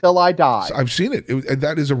 Sunderland Till I Die. I've seen it. And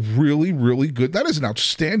that is a really, really good. That is an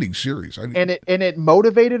outstanding series. And it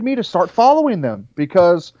motivated me to start following them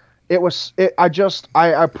because I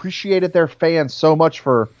appreciated their fans so much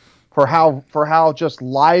for how just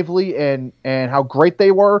lively and how great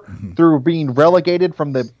they were through being relegated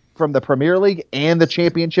from the Premier League and the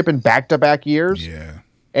Championship in back-to-back years. Yeah.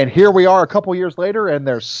 And here we are a couple years later, and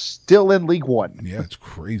they're still in League One. Yeah, it's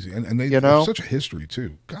crazy. And they have such a history,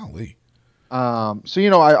 too. Golly. I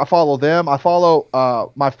follow them. I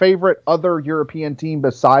follow my favorite other European team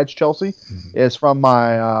besides Chelsea is from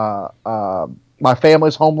my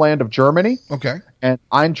family's homeland of Germany. Okay. And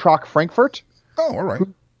Eintracht Frankfurt. Oh, all right.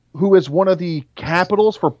 Who is one of the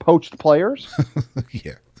capitals for poached players.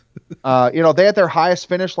 Yeah. They had their highest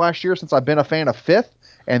finish last year since I've been a fan of 5th.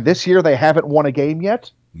 And this year they haven't won a game yet.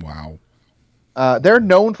 Wow. They're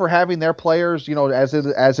known for having their players, as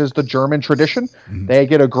is the German tradition. Mhm. They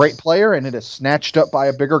get a great player, and it is snatched up by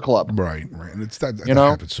a bigger club. Right. And it's that You know?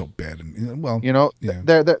 happens so bad. And well, yeah.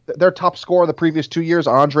 Their top scorer the previous 2 years,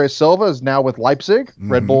 Andre Silva, is now with Leipzig,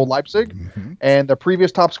 Red Bull Leipzig, and the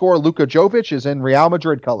previous top scorer, Luka Jovic, is in Real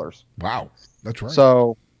Madrid colors. Wow, that's right.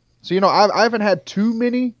 So I haven't had too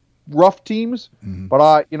many rough teams, but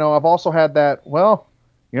I've also had that. Well,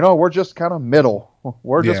 we're just kind of middle.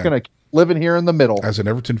 We're just gonna keep living here in the middle. As an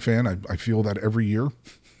Everton fan, I feel that every year.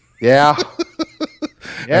 Yeah.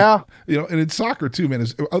 Yeah. And in soccer too, man.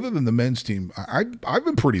 Other than the men's team, I've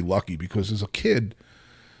been pretty lucky because as a kid,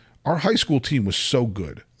 our high school team was so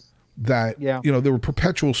good that they were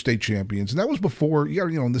perpetual state champions, and that was before.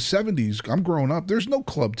 In the 70s, I'm growing up. There's no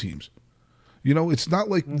club teams. It's not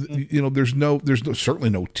like there's certainly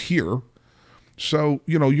no tier. So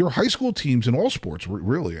your high school teams in all sports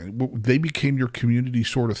really they became your community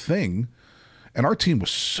sort of thing. And our team was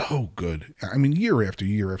so good. I mean, year after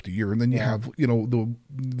year after year. And then you have,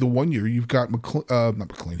 the 1 year you've got not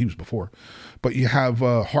McLean, he was before, but you have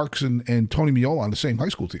Harks and Tony Miola on the same high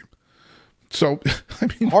school team. So, I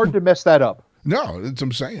mean, hard to mess that up. No, that's what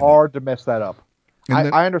I'm saying. Hard to mess that up.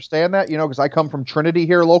 I understand that, because I come from Trinity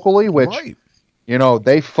here locally, which,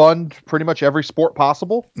 they fund pretty much every sport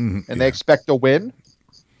possible, and they expect to win.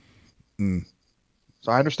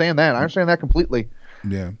 So I understand that. I understand that completely.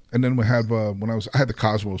 Yeah, and then we had I had the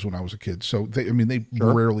Cosmos when I was a kid, so they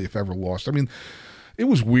rarely, if ever, lost. I mean, it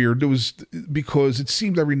was weird. It was because it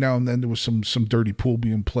seemed every now and then there was some dirty pool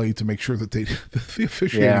being played to make sure that the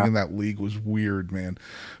officiating in that league was weird, man.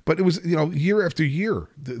 But it was year after year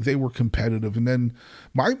they were competitive, and then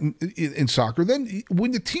in soccer, then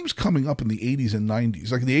when the team's coming up in the 80s and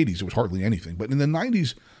 90s, like in the 80s it was hardly anything, but in the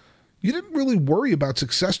 90s you didn't really worry about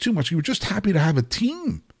success too much. You were just happy to have a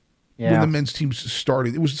team. When the men's teams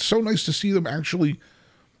started, it was so nice to see them actually,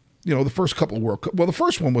 the first couple of World Cup. Well, the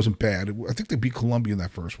first one wasn't bad. I think they beat Colombia in that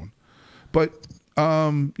first one, but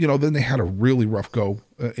then they had a really rough go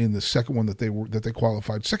in the second one that they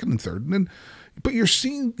qualified second and third, and then, but you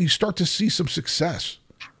start to see some success,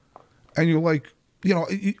 and you're like, we're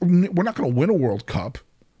not going to win a World Cup,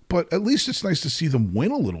 but at least it's nice to see them win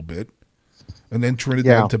a little bit, and then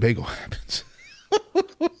Trinidad and Tobago happens.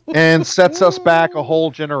 And sets us back a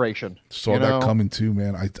whole generation. Saw that coming too,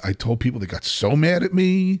 man. I told people they got so mad at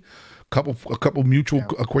me. A couple mutual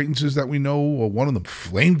acquaintances that we know. One of them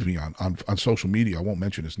flamed me on social media. I won't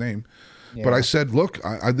mention his name, but I said, look,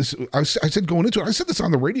 I said going into it. I said this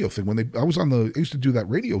on the radio thing when I used to do that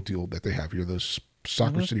radio deal that they have here, the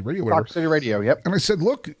Soccer City Radio, whatever. Soccer City Radio, yep. And I said,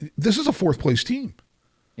 look, this is a fourth place team.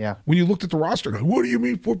 Yeah. When you looked at the roster, what do you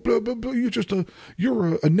mean?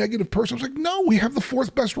 You're a negative person. I was like, no, we have the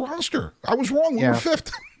fourth best roster. I was wrong. We were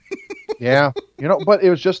fifth. Yeah. But it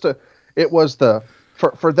was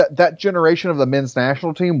for that generation of the men's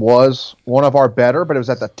national team was one of our better, but it was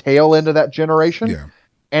at the tail end of that generation. Yeah.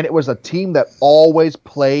 And it was a team that always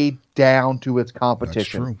played down to its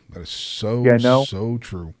competition. That's true. That is so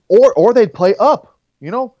true. Or they'd play up,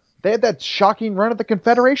 They had that shocking run at the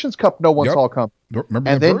Confederations Cup no one saw come.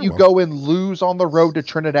 And then you go and lose on the road to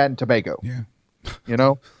Trinidad and Tobago. Yeah.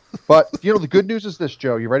 But, the good news is this,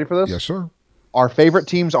 Joe. You ready for this? Yes, sir. Our favorite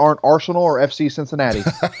teams aren't Arsenal or FC Cincinnati.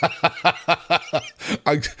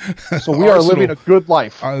 So we are living a good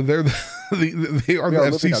life. They are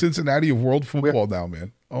the FC Cincinnati of world football now,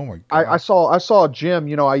 man. Oh my God! I saw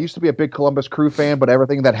Jim. I used to be a big Columbus Crew fan, but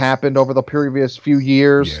everything that happened over the previous few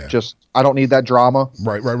years, I don't need that drama.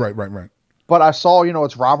 Right. But I saw,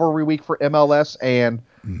 it's rivalry week for MLS, and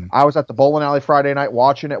I was at the bowling alley Friday night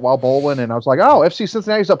watching it while bowling, and I was like, oh, FC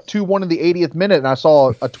Cincinnati's up 2-1 in the 80th minute, and I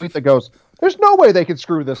saw a tweet that goes, there's no way they can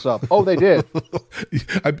screw this up. Oh, they did.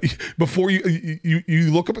 Before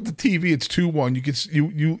you look up at the TV, it's 2-1.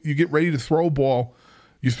 You get ready to throw a ball.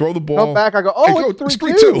 You throw the ball. Come back. I go, it's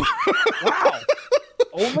 3-2. Wow.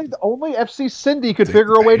 Only FC Cindy could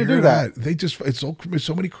figure a way to do that. They just it's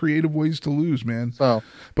so many creative ways to lose, man. So,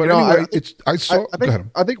 but anyway,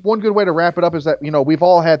 I think one good way to wrap it up is that we've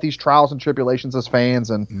all had these trials and tribulations as fans,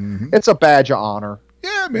 and it's a badge of honor.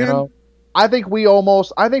 Yeah, man. I think we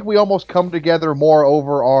almost come together more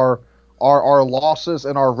over our losses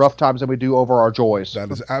and our rough times than we do over our joys.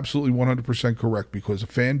 That is absolutely 100% correct, because a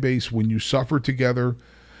fan base, when you suffer together,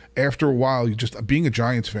 after a while, you just, being a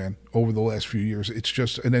Giants fan over the last few years, it's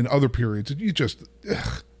just, and then other periods, you just,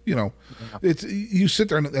 it's, you sit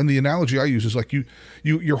there, and the analogy I use is like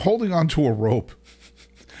you're holding onto a rope,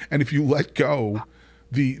 and if you let go,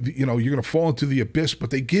 you're going to fall into the abyss, but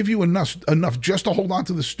they give you enough just to hold on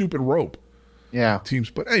to the stupid rope. Yeah. Teams.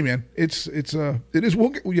 But hey, man, it is, we'll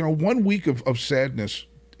get, 1 week of sadness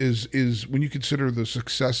is when you consider the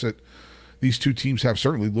success that these two teams have,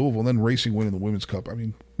 certainly Louisville, and then Racing winning the Women's Cup. I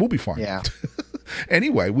mean, we'll be fine. Yeah.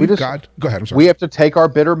 Anyway, go ahead. I'm sorry. We have to take our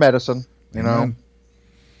bitter medicine, you know.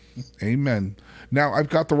 Amen. Now I've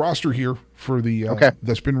got the roster here for the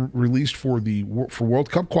that's been released for World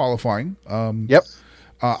Cup qualifying. Yep.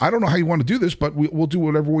 I don't know how you want to do this, but we'll do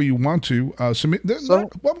whatever way you want to. Submit. I'm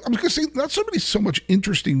going to say not so much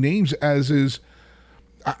interesting names as is.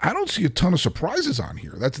 I don't see a ton of surprises on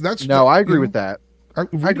here. That's no. I agree with that. I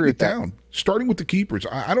agree with that. Starting with the keepers,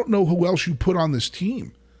 I don't know who else you put on this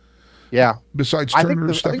team. Yeah. Besides Turner,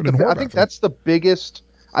 Steffen, and Horvath. I think that's the biggest.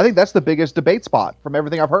 I think that's the biggest debate spot from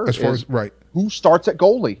everything I've heard. As far as who starts at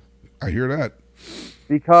goalie. I hear that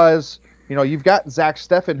because you've got Zach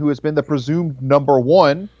Steffen, who has been the presumed number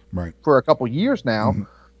one for a couple years now,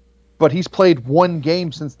 but he's played one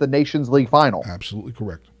game since the Nations League final. Absolutely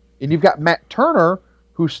correct. And you've got Matt Turner,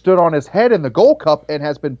 who stood on his head in the Gold Cup and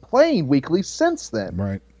has been playing weekly since then.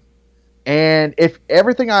 Right. And if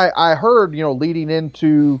everything I heard, leading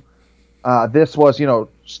into this was,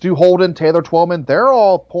 Stu Holden, Taylor Twellman, they're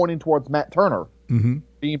all pointing towards Matt Turner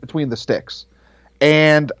being between the sticks.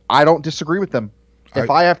 And I don't disagree with them. If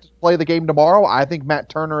I have to play the game tomorrow, I think Matt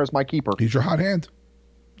Turner is my keeper. He's your hot hand.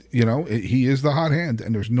 He is the hot hand,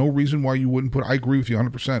 and there's no reason why you wouldn't put. I agree with you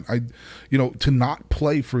 100%. To not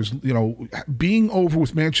play for his, being over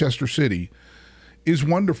with Manchester City is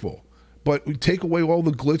wonderful, but we take away all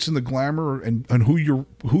the glitz and the glamour and who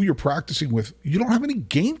you're practicing with. You don't have any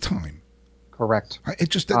game time. Correct. It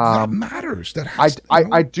just that matters.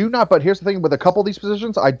 I do not. But here's the thing: with a couple of these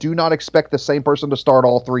positions, I do not expect the same person to start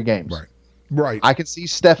all three games. Right. I can see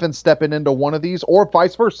Steffen stepping into one of these, or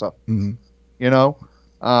vice versa.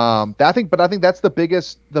 I think that's the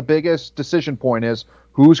biggest decision point is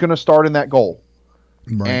who's going to start in that goal.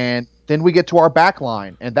 Right. And then we get to our back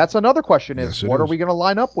line, and that's another question: is what are we going to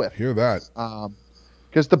line up with? Hear that?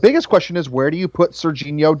 Because the biggest question is where do you put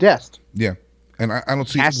Serginho Dest? Yeah, and I don't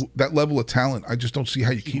see that level of talent. I just don't see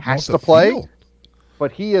how you keep him off the play. Field.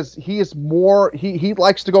 But he is more. He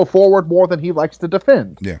likes to go forward more than he likes to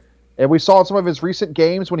defend. Yeah. And we saw in some of his recent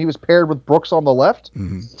games when he was paired with Brooks on the left,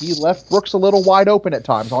 he left Brooks a little wide open at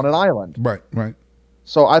times on an island. Right.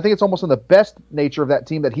 So I think it's almost in the best nature of that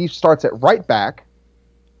team that he starts at right back.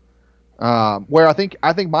 Where I think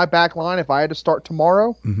my back line, if I had to start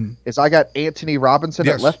tomorrow, is I got Anthony Robinson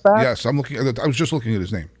at left back. Yes, I was just looking at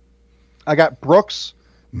his name. I got Brooks,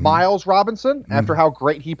 Miles Robinson after how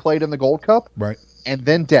great he played in the Gold Cup. Right. And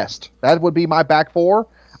then Dest. That would be my back four.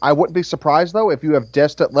 I wouldn't be surprised, though, if you have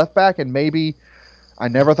Dest at left back and maybe – I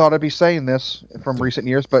never thought I'd be saying this from recent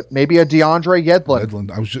years, but maybe a DeAndre Yedlin.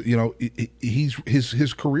 I was just,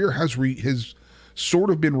 his career has sort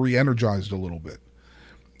of been re-energized a little bit.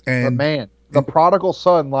 But man, the prodigal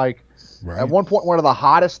son, at one point, one of the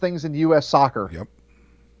hottest things in U.S. soccer. Yep.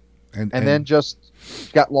 And then just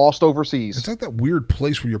got lost overseas. It's like that weird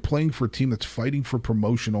place where you're playing for a team that's fighting for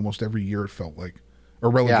promotion almost every year, it felt like. Or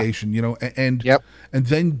relegation, and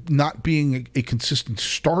then not being a consistent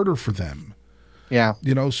starter for them. Yeah.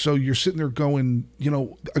 So you're sitting there going,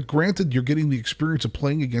 granted you're getting the experience of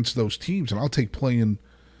playing against those teams, and I'll take playing,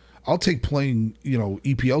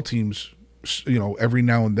 EPL teams, every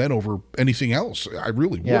now and then over anything else. I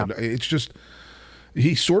really would. Yeah. It's just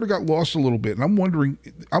he sort of got lost a little bit, and I'm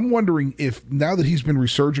wondering if now that he's been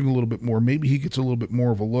resurging a little bit more, maybe he gets a little bit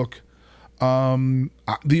more of a look.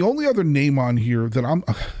 The only other name on here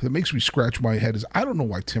that makes me scratch my head is I don't know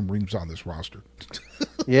why Tim Ream's on this roster.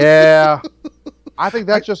 Yeah, I think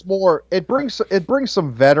that's just more. It brings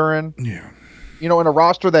some veteran. Yeah, in a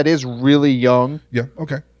roster that is really young. Yeah.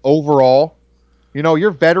 Okay. Overall, your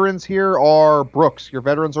veterans here are Brooks. Your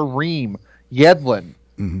veterans are Ream, Yedlin.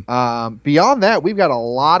 Beyond that, we've got a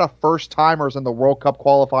lot of first timers in the World Cup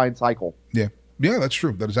qualifying cycle. Yeah. Yeah, that's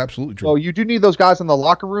true. That is absolutely true. So you do need those guys in the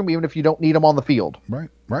locker room, even if you don't need them on the field. Right.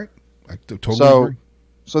 I totally agree.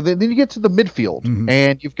 So then you get to the midfield,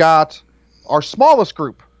 and you've got our smallest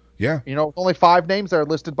group. Yeah. Only 5 names that are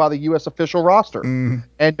listed by the U.S. official roster,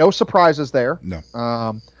 and no surprises there. No.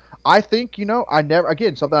 I think something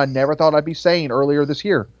I never thought I'd be saying earlier this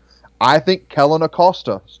year. I think Kellen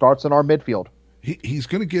Acosta starts in our midfield. He's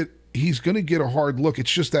gonna get a hard look. It's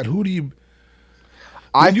just that who do you?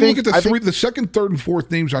 When you look at the second, third, and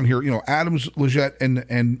fourth names on here, Adams, Leggett, and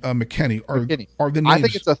McKinney are the names. I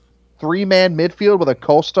think it's a 3-man midfield with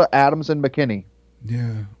Acosta, Adams, and McKinney.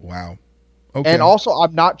 Yeah. Wow. Okay. And also,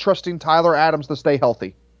 I'm not trusting Tyler Adams to stay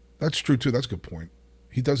healthy. That's true too. That's a good point.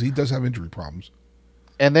 He does have injury problems.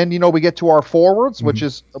 And then we get to our forwards, which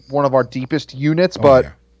is one of our deepest units,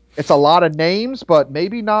 but it's a lot of names, but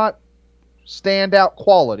maybe not standout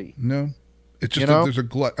quality. No. It's just that there's a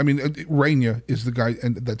glut. I mean, Raina is the guy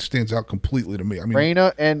and that stands out completely to me. I mean,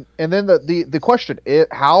 Raina, and then the question: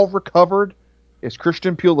 how recovered is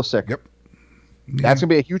Christian Pulisic? Yep. That's going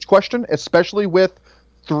to be a huge question, especially with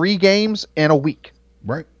 3 games in a week.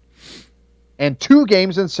 Right. And 2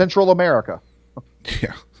 games in Central America.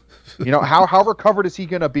 Yeah. How recovered is he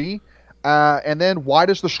going to be? And then why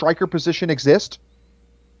does the striker position exist?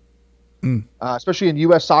 Especially in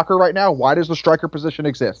U.S. soccer right now, why does the striker position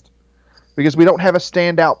exist? Because we don't have a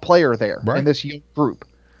standout player there in this young group.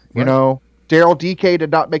 You know, Daryl DK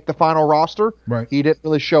did not make the final roster. Right. He didn't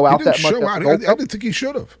really show out that much. I didn't think he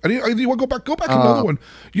should have. I want to go back another one.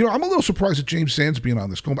 I'm a little surprised at James Sands being on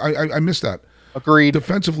this. I missed that. Agreed.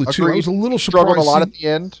 Defensively, too. I was a little surprised. Struggled a lot at the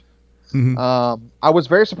end. I was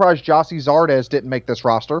very surprised Jossie Zardes didn't make this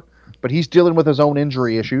roster, but he's dealing with his own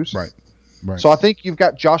injury issues. Right. So I think you've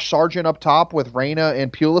got Josh Sargent up top with Raina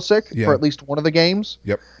and Pulisic for at least one of the games.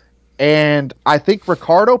 Yep. And I think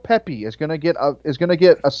Ricardo Pepi is going to get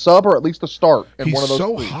a sub or at least a start in one of those. He's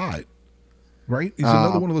so hot, right? He's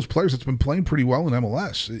another one of those players that's been playing pretty well in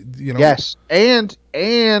MLS. Yes, and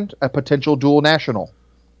a potential dual national.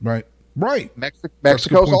 Right.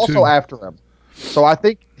 Mexico's also after him. So I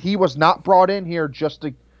think he was not brought in here just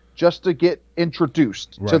to get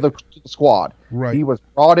introduced to the squad. Right. He was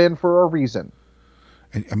brought in for a reason.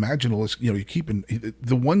 And imagine you keeping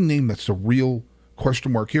the one name that's the real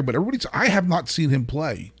question mark here, but I have not seen him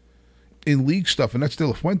play in league stuff, and that's De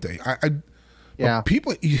La Fuente.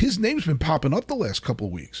 People, his name's been popping up the last couple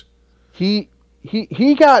of weeks. He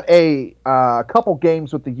got a couple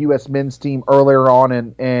games with the U.S. men's team earlier on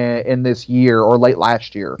in this year or late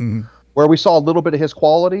last year, where we saw a little bit of his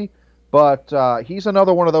quality. But he's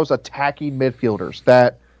another one of those attacking midfielders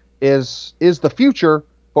that is the future.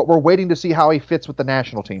 But we're waiting to see how he fits with the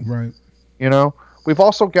national team. Right. We've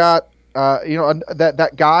also got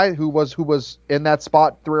that guy who was in that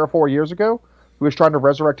spot 3 or 4 years ago, who is trying to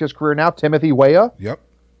resurrect his career now, Timothy Weah. Yep.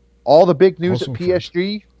 All the big news Also at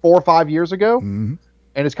PSG 4 or 5 years ago, and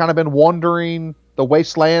it's kind of been wandering the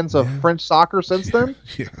wastelands of French soccer since then.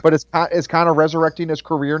 Yeah. But it's kind of resurrecting his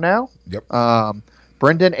career now. Yep.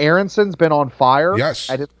 Brendan Aronson's been on fire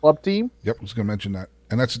at his club team. Yep, I was going to mention that.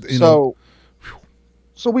 And that's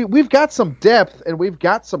So we've got some depth and we've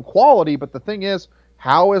got some quality, but the thing is,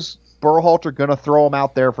 how is Berhalter going to throw him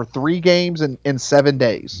out there for 3 games in 7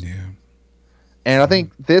 days? Yeah. And I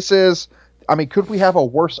think could we have a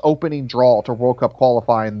worse opening draw to World Cup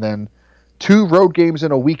qualifying than 2 road games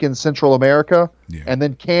in a week in Central America and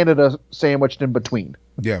then Canada sandwiched in between?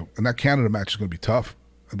 Yeah, and that Canada match is going to be tough.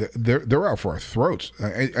 They're out for our throats,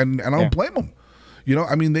 and I don't blame them.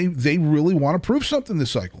 They really want to prove something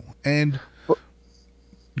this cycle. And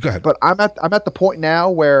go ahead. But I'm at the point now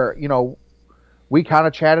where we kind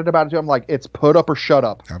of chatted about it too. I'm like, it's put up or shut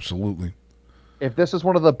up. Absolutely. If this is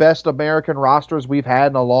one of the best American rosters we've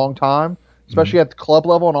had in a long time, especially at the club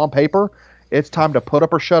level and on paper, it's time to put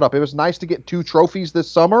up or shut up. It was nice to get 2 trophies this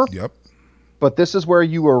summer. Yep. But this is where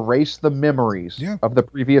you erase the memories of the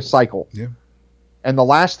previous cycle. Yeah. And the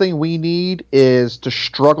last thing we need is to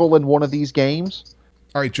struggle in one of these games.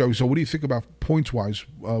 All right, Joey, so what do you think about points-wise,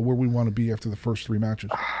 where we want to be after the first 3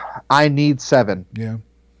 matches? I need 7. Yeah.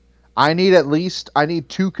 I need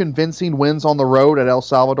 2 convincing wins on the road at El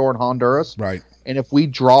Salvador and Honduras. Right. And if we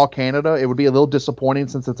draw Canada, it would be a little disappointing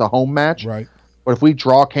since it's a home match. Right. But if we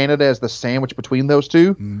draw Canada as the sandwich between those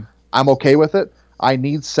 2, I'm okay with it. I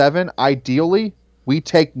need 7. Ideally, we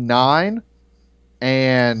take 9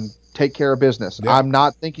 and take care of business. Yeah. I'm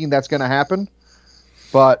not thinking that's going to happen,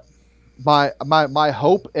 but my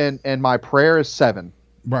hope and my prayer is 7.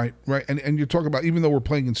 Right. And you're talking about, even though we're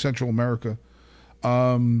playing in Central America,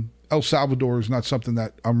 El Salvador is not something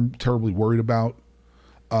that I'm terribly worried about.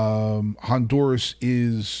 Honduras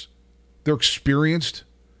they're experienced.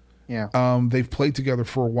 Yeah. They've played together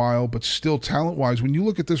for a while, but still talent-wise, when you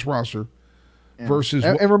look at this roster versus...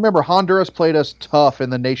 And remember, Honduras played us tough in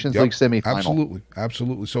the Nations League semifinal.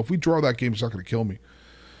 Absolutely. So if we draw that game, it's not going to kill me.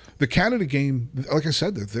 The Canada game, like I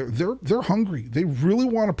said, they're hungry. They really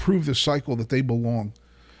want to prove this cycle that they belong.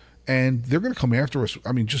 And they're going to come after us.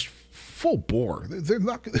 I mean, just full bore. They're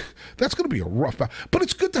not. That's going to be a rough battle. But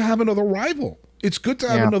it's good to have another rival. It's good to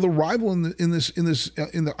have another rival on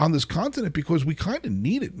this continent, because we kind of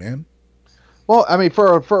need it, man. Well, I mean,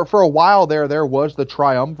 for a while there was the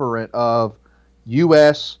triumvirate of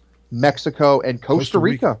U.S., Mexico, and Costa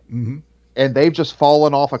Rica. Mm-hmm. And they've just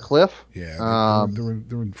fallen off a cliff. Yeah, they're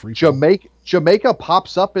in free fall. Jamaica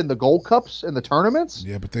pops up in the Gold Cups in the tournaments.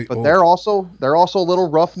 Yeah, but they're also a little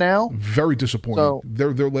rough now. Very disappointing. So,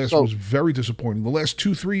 their last was very disappointing. The last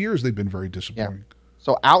 2-3 years they've been very disappointing. Yeah.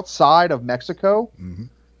 So outside of Mexico,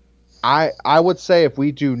 I would say if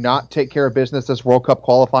we do not take care of business this World Cup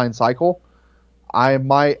qualifying cycle, I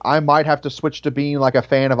might have to switch to being like a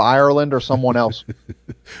fan of Ireland or someone else.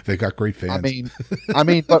 They got great fans.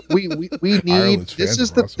 But we need Ireland's this fans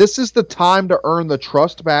is are the awesome. this is the time to earn the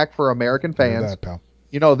trust back for American Hear fans. that, pal.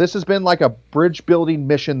 This has been like a bridge building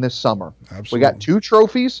mission this summer. Absolutely. We got 2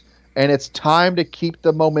 trophies, and it's time to keep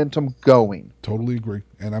the momentum going. Totally agree.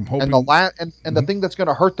 And I'm hoping. And the thing that's going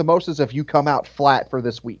to hurt the most is if you come out flat for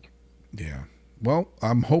this week. Yeah. Well,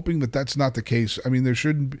 I'm hoping that that's not the case. I mean, they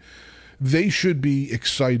should be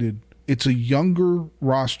excited. It's a younger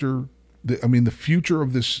roster. The future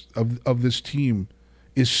of this team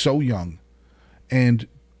is so young, and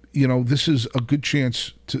this is a good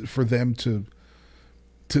chance for them to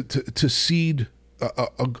seed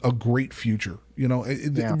a great future.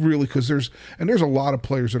 Really, because there's a lot of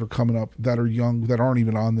players that are coming up that are young that aren't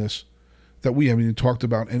even on this that we haven't even talked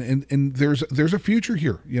about, and there's a future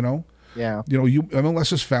here. Yeah. MLS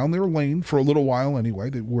has found their lane for a little while anyway.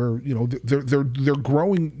 They're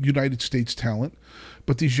growing United States talent,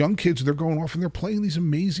 but these young kids, they're going off and they're playing these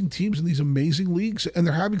amazing teams in these amazing leagues, and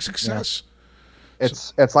they're having success. Yeah.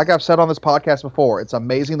 It's like I've said on this podcast before. It's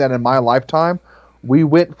amazing that in my lifetime, we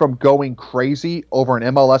went from going crazy over an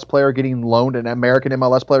MLS player getting loaned, an American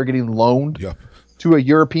MLS player getting loaned Yep. to a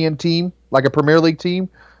European team, like a Premier League team,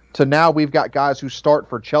 to now we've got guys who start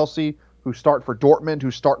for Chelsea, who start for Dortmund,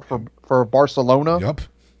 who start for Barcelona, Yep.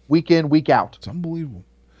 week in, week out. It's unbelievable.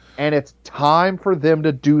 And it's time for them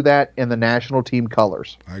to do that in the national team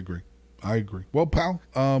colors. I agree. Well, pal,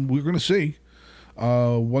 we're going to see.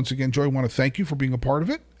 Once again, Joey, I want to thank you for being a part of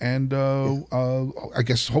it. And I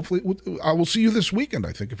guess hopefully I will see you this weekend,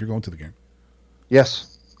 I think, if you're going to the game.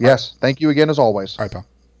 Yes. Thank you again, as always. All right, pal.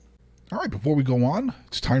 All right, before we go on,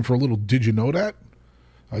 it's time for a little Did You Know That?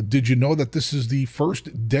 Did you know that this is the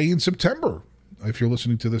first day in September, if you're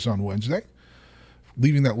listening to this on Wednesday?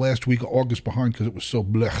 Leaving that last week of August behind because it was so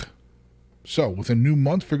blech. So, with a new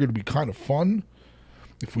month, figured it'd be kind of fun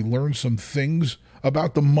if we learn some things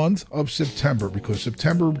about the month of September, because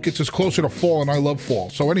September gets us closer to fall, and I love fall.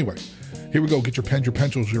 So anyway, here we go. Get your pens, your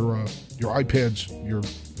pencils, your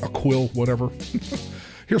iPads, a quill, whatever.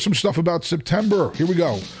 Here's some stuff about September. Here we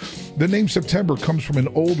go. The name September comes from an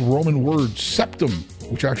old Roman word, septum,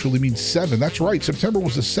 which actually means 7. That's right. September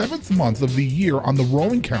was the 7th month of the year on the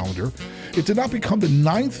Roman calendar. It did not become the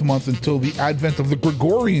 9th month until the advent of the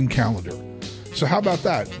Gregorian calendar. So how about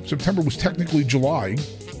that? September was technically July,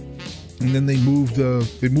 and then they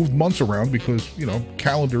moved months around because,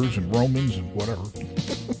 calendars and Romans and whatever.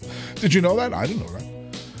 Did you know that? I didn't know that.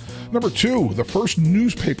 Number 2, the first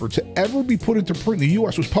newspaper to ever be put into print in the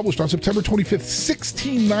U.S. was published on September 25th,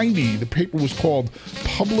 1690. The paper was called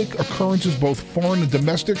Public Occurrences, both foreign and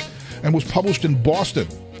domestic, and was published in Boston.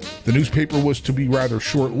 The newspaper was to be rather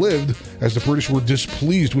short-lived, as the British were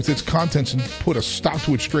displeased with its contents and put a stop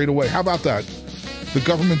to it straight away. How about that? The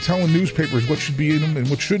government telling newspapers what should be in them and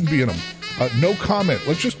what shouldn't be in them. No comment.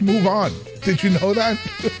 Let's just move on. Did you know that?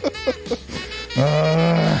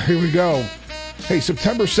 Here we go. Hey,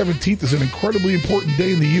 September 17th is an incredibly important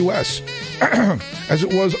day in the U.S., as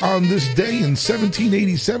it was on this day in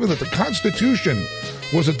 1787 that the Constitution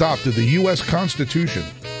was adopted, the U.S. Constitution.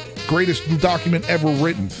 Greatest document ever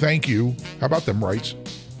written. Thank you. How about them rights?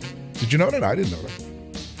 Did you know that? I didn't know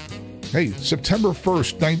that. Hey, September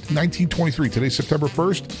 1st, 1923. Today's September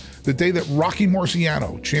 1st, the day that Rocky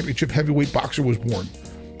Marciano, championship heavyweight boxer, was born.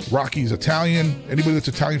 Rocky's Italian. Anybody that's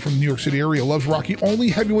Italian from the New York City area loves Rocky. Only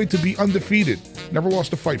heavyweight to be undefeated. Never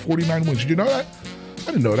lost a fight. 49 wins. Did you know that? I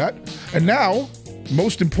didn't know that. And now,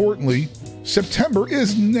 most importantly, September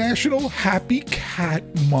is National Happy Cat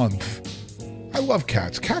Month. I love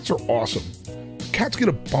cats. Cats are awesome. Cats get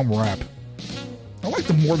a bum rap. I like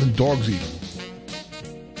them more than dogs even.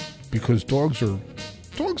 Because dogs,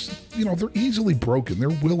 they're easily broken. Their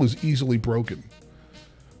will is easily broken.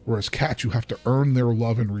 Whereas cats, you have to earn their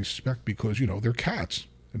love and respect because, they're cats.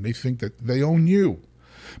 And they think that they own you.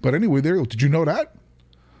 But anyway, did you know that?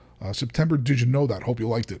 September, did you know that? Hope you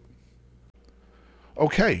liked it.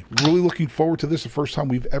 Okay, really looking forward to this. The first time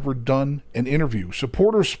we've ever done an interview.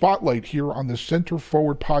 Supporter Spotlight here on the Center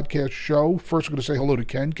Forward Podcast Show. First, I'm going to say hello to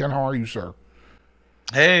Ken. Ken, how are you, sir?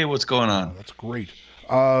 Hey, what's going on? That's great.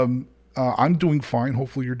 I'm doing fine.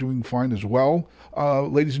 Hopefully you're doing fine as well.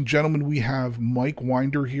 Ladies and gentlemen, we have Mike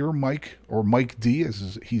Wynder here. Mike, or Mike D,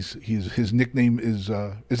 as his nickname is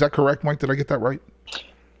that correct, Mike? Did I get that right?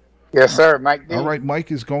 Yes, sir. Mike D. All right,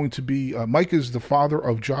 Mike is going to be, Mike is the father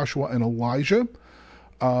of Joshua and Elijah,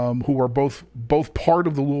 who are both part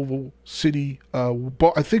of the Louisville City.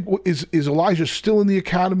 I think, is Elijah still in the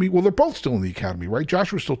academy? Well, they're both still in the academy, right?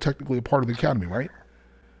 Joshua's still technically a part of the academy, right?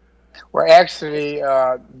 Well, actually,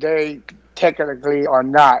 they technically are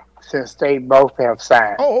not, since they both have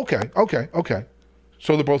signed. Oh, okay.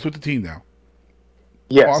 So they're both with the team now.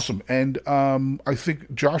 Yes, Awesome. And I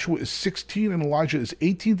think Joshua is 16 and Elijah is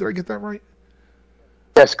 18. Did I get that right?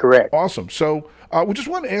 that's correct. Awesome. So we just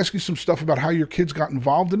want to ask you some stuff about how your kids got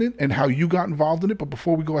involved in it and how you got involved in it. But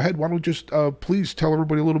before we go ahead, why don't you just please tell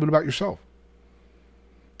everybody a little bit about yourself?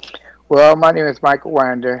 Well, my name is Mike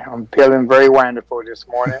Wynder. I'm feeling very wonderful this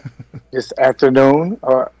morning, this afternoon,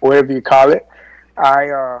 or whatever you call it.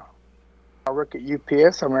 I work at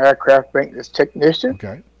UPS. I'm an aircraft maintenance technician,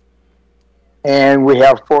 Okay. and we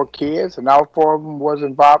have 4 kids, and all 4 of them was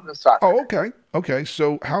involved in soccer. Oh, okay.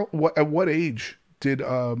 So at what age did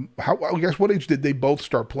I guess what age did they both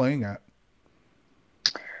start playing at?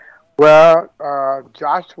 Well,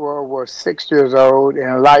 Joshua was 6 years old, and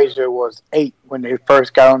Elijah was 8 when they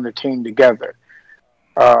first got on the team together.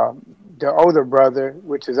 The older brother,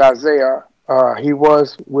 which is Isaiah, he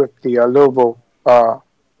was with the Louisville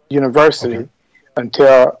University Okay.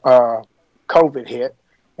 until COVID hit,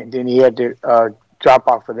 and then he had to drop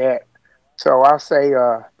off of that. So I'll say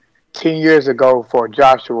 10 years ago for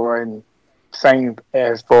Joshua, and same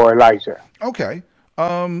as for Elijah. Okay.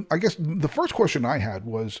 I guess the first question I had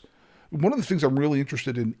was one of the things I'm really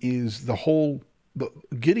interested in is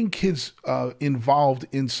getting kids involved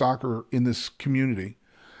in soccer in this community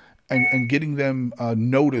and getting them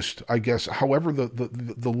noticed, I guess, however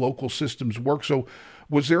the local systems work. So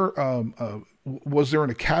was there an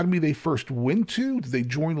academy they first went to? Did they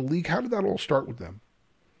join a league? How did that all start with them?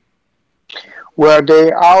 Well,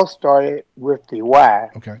 they all started with the Y,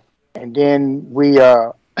 Okay. and then we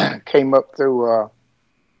came up through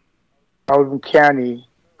Oldham County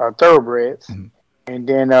Thoroughbreds, and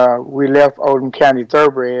then we left Oldham County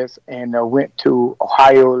Thoroughbreds and went to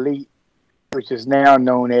Ohio Elite, which is now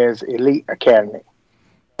known as Elite Academy.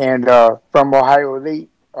 And from Ohio Elite,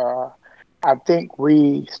 I think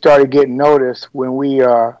we started getting noticed when we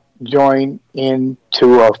joined into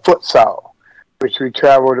futsal, which we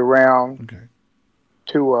traveled around Okay.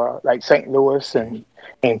 to like St. Louis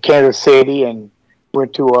and Kansas City, and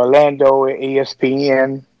went to Orlando at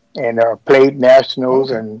ESPN, and played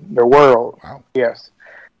nationals Okay. and the world. Wow. Yes.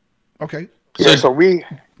 Okay. Yeah, so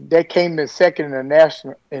they came in second in the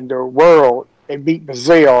national in the world. They beat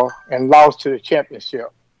Brazil and lost to the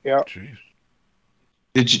championship. Yep. Jeez.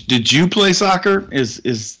 Did you play soccer?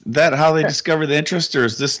 Is that how they discovered the interest, or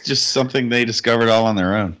is this just something they discovered all on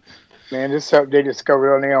their own? Man, this is something they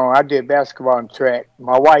discovered on their own. I did basketball and track.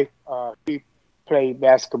 My wife, she played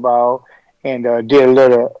basketball and did a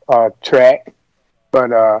little track.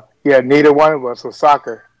 But yeah, neither one of us was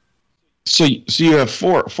soccer. So you have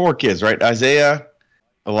four kids, right? Isaiah,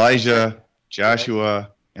 Elijah,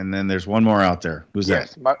 Joshua, and then there's one more out there. Who's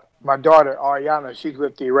Yes, that? my daughter Ariana, she's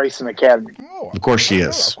with the racing academy. Oh, Of course she I know,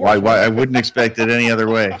 is. of course. Why I wouldn't expect it any other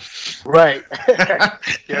way. Right.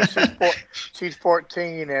 Yeah, she's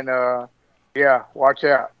 14, and yeah, watch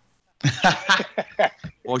out.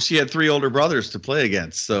 Well, she had 3 older brothers to play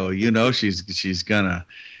against, so she's gonna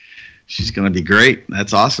be great.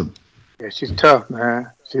 That's awesome. Yeah, she's tough,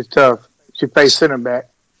 man. She's tough. She plays center back.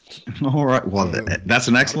 All right. Well, that's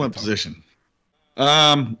an excellent position.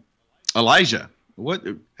 Elijah. What?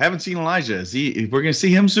 Haven't seen Elijah. We're gonna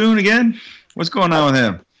see him soon again? What's going on with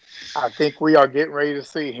him? I think we are getting ready to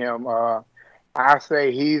see him. I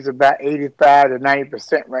say he's about 85 to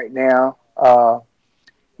 90% right now.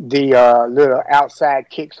 The little outside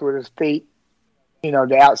kicks with his feet,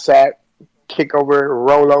 the outside kick over,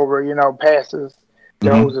 roll over, passes.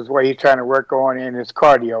 Those is what he's trying to work on in his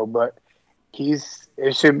cardio, but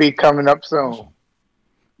it should be coming up soon.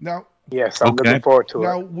 Now, Yes, I'm looking forward to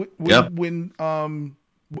now, it.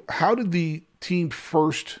 how did the team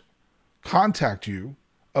first contact you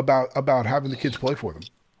about having the kids play for them?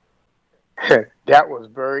 That was a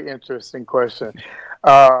very interesting question.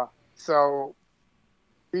 So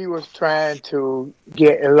he was trying to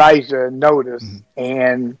get Elijah noticed,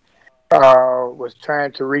 and was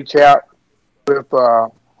trying to reach out with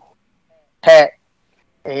Pat,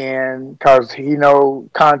 and because he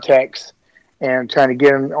contacts, and trying to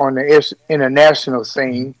get him on the international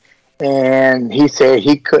scene. And he said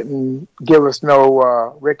he couldn't give us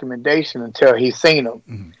no recommendation until he seen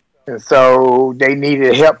him. And so they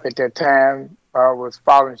needed help at that time. Was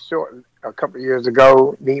falling short a couple of years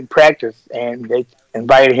ago, needing practice, and they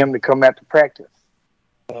invited him to come out to practice.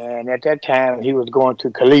 And at that time, he was going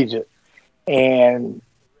to collegiate, and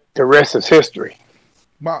the rest is history.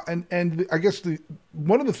 Wow, and I guess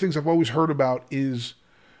one of the things I've always heard about is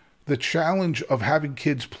the challenge of having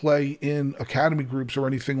kids play in academy groups or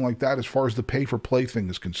anything like that as far as the pay for play thing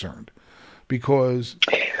is concerned. Because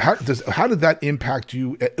how did that impact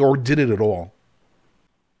you, or did it at all?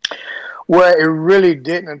 Well, it really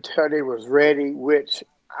didn't until they was ready, which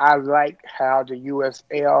I like how the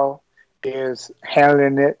USL is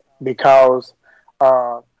handling it because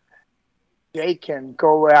uh, they can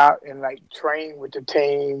go out and like train with the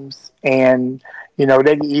teams, and they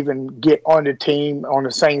can even get on the team on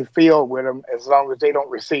the same field with them as long as they don't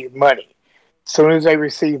receive money. As soon as they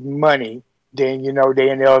receive money, then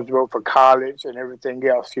they're eligible for college and everything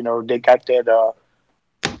else. They got that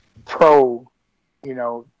pro, you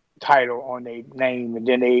know, title on their name, and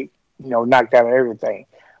then they, knocked out everything.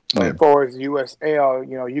 But Yeah. as far as USL,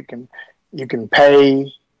 you can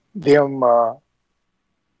pay them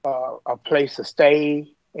a place to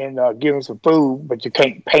stay and give them some food, but you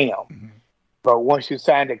can't pay them. Mm-hmm. But once you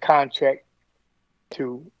sign the contract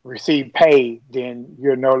to receive pay, then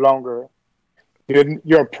you're no longer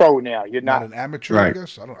you're a pro now. You're Not not. an amateur, I Right.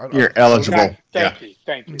 guess. I don't. You're I, eligible. Thank Yeah. you,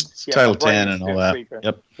 thank you. It's Yeah, Title my brain 10 is and still all that. sleeping.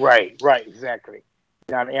 Yep. Right, exactly.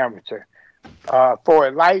 Not an amateur. For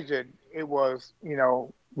Elijah, it was,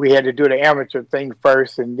 we had to do the amateur thing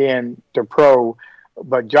first and then the pro.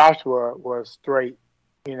 But Joshua was straight,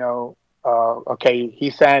 okay, he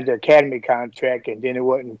signed the academy contract, and then it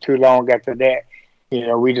wasn't too long after that.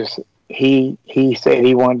 We just, he said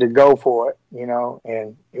he wanted to go for it,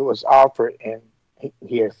 and it was offered, and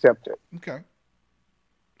he accepted. okay.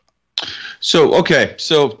 So, okay.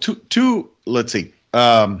 So, let's see.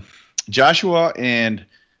 Joshua and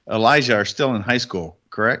Elijah are still in high school,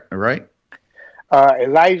 correct? Right?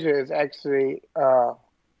 Elijah is actually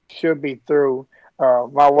should be through.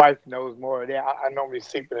 My wife knows more of that. I normally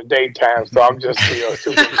sleep in the daytime, so I'm just the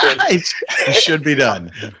superintendent. He should be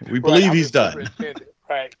done. We Right, believe I'm he's the done. superintendent.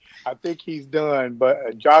 Right, I think he's done.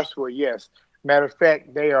 But Joshua, yes. Matter of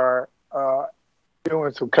fact, they are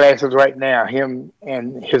doing some classes right now. Him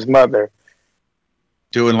and his mother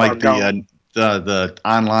Doing are like gone. the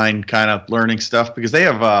online kind of learning stuff because they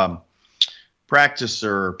have practice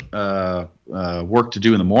or work to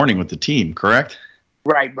do in the morning with the team, correct?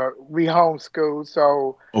 Right, but we homeschool,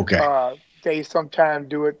 so Okay. they sometimes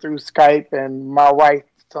do it through Skype, and my wife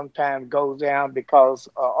sometimes goes down because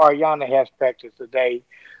Ariana has practice today,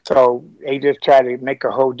 so they just try to make a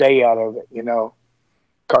whole day out of it,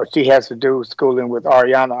 because she has to do schooling with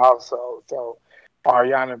Ariana also. So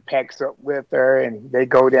Ariana packs up with her, and they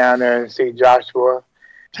go down there and see Joshua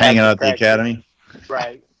Hanging after out at the practice. academy.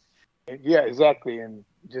 Right, and yeah, exactly, and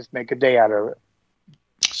just make a day out of it.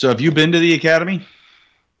 So have you been to the academy?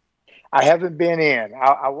 I haven't been in.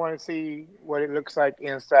 I want to see what it looks like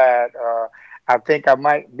inside. I think I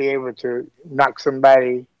might be able to knock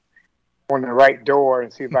somebody on the right door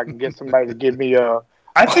and see if I can get somebody to give me a.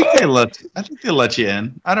 I think they let you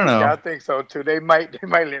in. I don't Yeah, know. I think so too. They might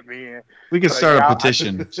let me in. We could But start a yeah,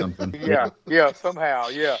 petition or something. yeah, somehow,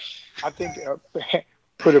 yeah. I think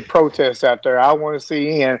put a protest out there. I want to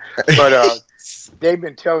see in, but they've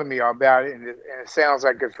been telling me about it, and it sounds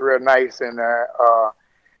like it's real nice. And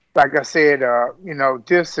like I said,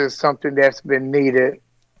 this is something that's been needed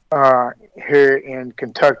here in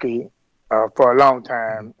Kentucky for a long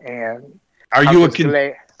time, and Are I'm you just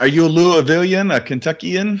glad. are you a Louisvillian, a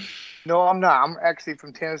Kentuckian? No, I'm not. I'm actually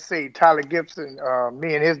from Tennessee. Tyler Gibson,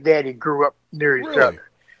 me and his daddy grew up near each Really?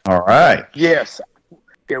 other. All right. Yes.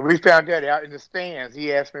 Yeah, we found that out in the stands.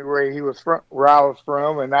 He asked me where he was from, where I was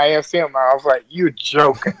from, and I asked him. I was like, "You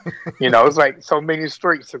joking?" It's like so many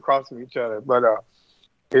streets across from each other. But it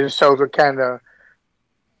just shows what kind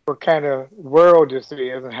of world this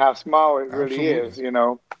is and how small it really Absolutely.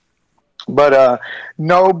 is. But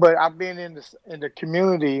no, but I've been in the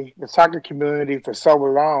community, the soccer community, for so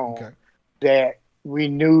long Okay. that we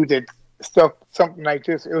knew that something like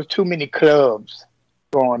this. It was too many clubs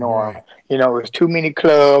going on. Right. It was too many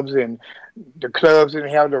clubs, and the clubs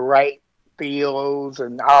didn't have the right fields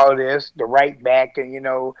and all this, the right backing.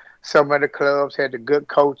 Some of the clubs had the good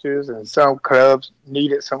coaches, and some clubs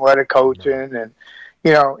needed some other Right. coaching, and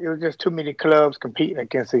it was just too many clubs competing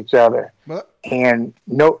against each other, Well, and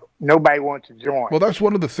nobody wanted to join. well, that's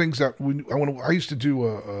one of the things that I used to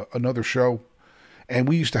do another show, and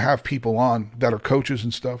we used to have people on that are coaches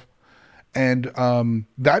and stuff. And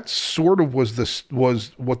that sort of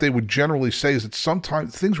was what they would generally say is that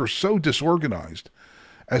sometimes things were so disorganized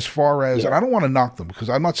as far as, and I don't want to knock them because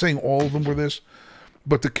I'm not saying all of them were this,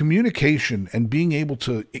 but the communication and being able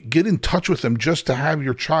to get in touch with them just to have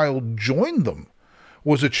your child join them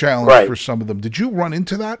was a challenge Right. for some of them. Did you run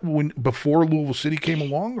into that before Louisville City came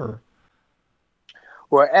along, or?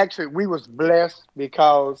 Well, actually, we was blessed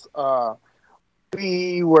because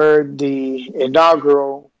we were the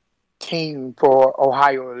inaugural team for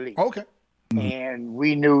Ohio Elite. Okay. and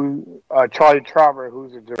we knew Charlie Trauber,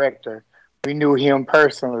 who's the director. We knew him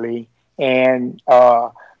personally, and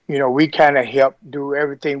we kind of helped do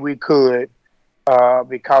everything we could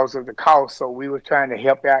because of the cost. So we were trying to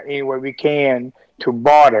help out any way we can to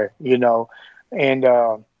barter, and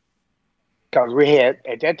because we had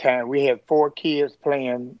at that time we had 4 kids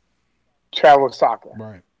playing travel soccer.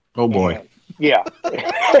 Right. Oh boy. And, yeah.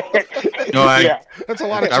 No, yeah. That's a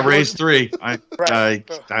lot of I raised 3. I Right.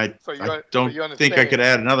 don't you think I understand. could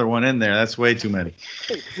add another one in there. That's way too many.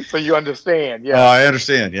 So you understand, Oh, yeah. I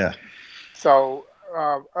understand. Yeah. So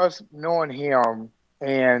us knowing him,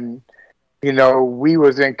 and we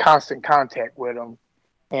was in constant contact with him,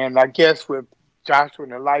 and I guess with Joshua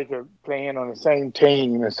and Elijah playing on the same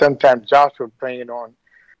team, and sometimes Joshua playing on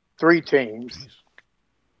 3 teams,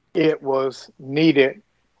 it was needed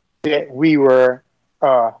that we were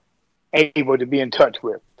able to be in touch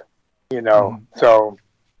with, So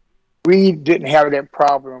we didn't have that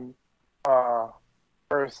problem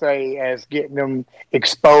per se as getting them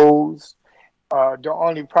exposed. The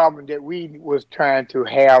only problem that we was trying to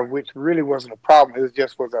have, which really wasn't a problem, it was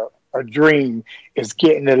just was a dream, is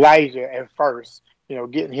getting Elijah at first,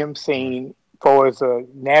 getting him seen for as a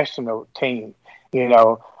national team.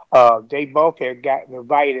 They both had gotten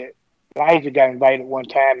invited. Elijah got invited one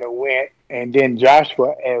time and went, and then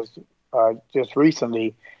Joshua, as just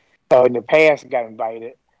recently in the past, got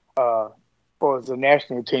invited for the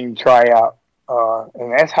national team tryout.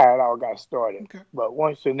 And that's how it all got started. Okay. But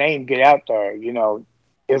once the name get out there,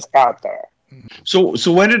 it's out there. So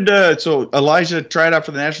when did Elijah tried out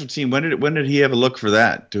for the national team? When did he have a look for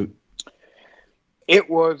that? It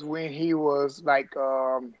was when he was like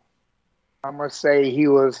I must say he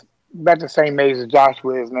was about the same age as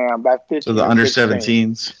Joshua is now, about 15. So the under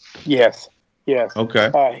 17s. Yes.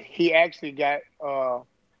 Okay. He actually got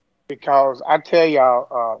because I tell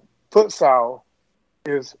y'all, futsal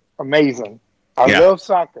is amazing. I love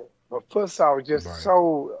soccer, but futsal is just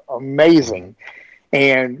so amazing.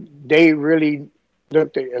 And they really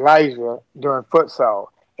looked at Elijah during futsal,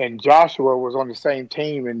 and Joshua was on the same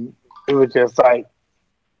team, and it was just like,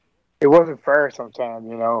 it wasn't fair sometimes,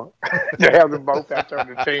 to have them both out there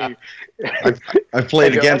on the team. I've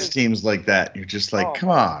played against teams like that. You're just like, come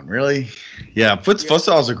on, really? Yeah,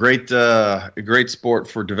 futsal is a great sport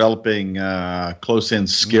for developing close-in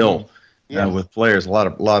skill with players. A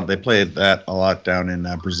lot. They play that a lot down in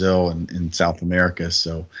Brazil and in South America.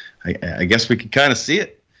 So I guess we could kind of see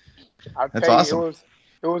it. That's awesome.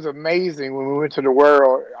 It was amazing when we went to the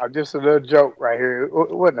World. Just a little joke right here. It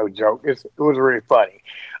wasn't no joke. It was really funny.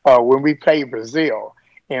 When we played Brazil,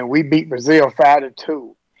 and we beat Brazil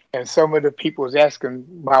 5-2, and some of the people was asking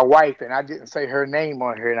my wife, and I didn't say her name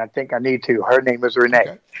on here, and I think I need to. Her name is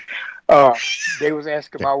Renee. Okay. They was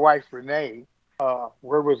asking my wife, Renee,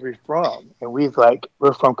 where was we from? And we was like,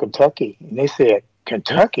 we're from Kentucky. And they said,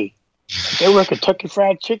 Kentucky? They where Kentucky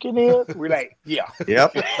Fried Chicken is? We're like, yeah.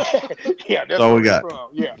 Yep. Yeah, that's all where we got. From.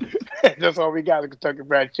 Yeah. That's all we got, the Kentucky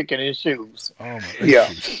Fried Chicken and shoes. Oh, my yeah.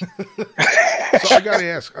 So I gotta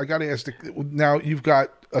ask. Now you've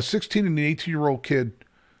got a 16 and an 18-year-old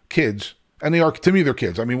kids, and they are, to me, they're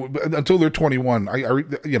kids. I mean, until they're 21,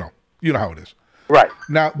 you know how it is. Right.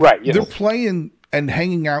 Now, they're playing and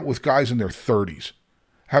hanging out with guys in their 30s.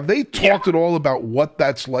 Have they talked at all about what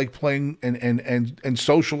that's like, playing and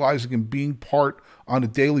socializing and being part on a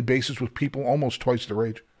daily basis with people almost twice their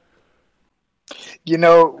age?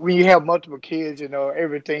 When you have multiple kids,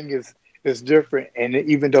 everything is different, and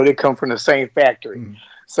even though they come from the same factory. Mm-hmm.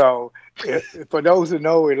 So for those who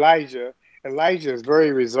know Elijah is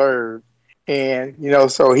very reserved, and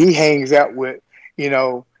so he hangs out with,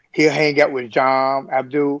 he'll hang out with John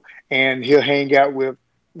Abdul, and he'll hang out with,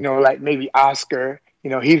 like maybe Oscar.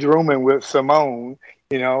 He's rooming with Simone,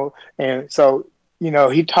 and so,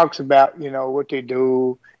 he talks about, what they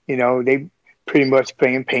do, they pretty much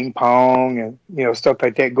playing ping pong and, stuff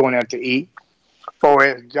like that, going out to eat. For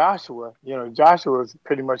as Joshua, Joshua's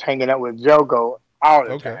pretty much hanging out with Jogo all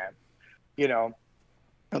the time,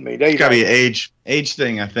 I mean, it's gotta be an age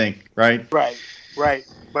thing, I think, right? Right.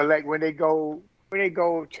 But like when they go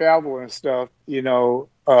travel and stuff,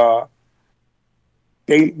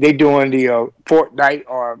 they doing the Fortnite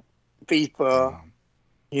or FIFA,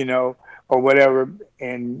 or whatever,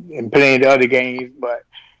 and playing the other games. But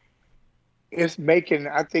I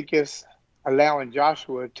think it's allowing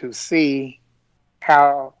Joshua to see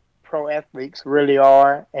how pro athletes really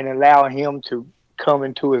are, and allowing him to come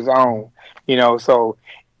into his own. So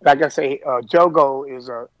like I say, Jogo is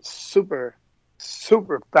a super,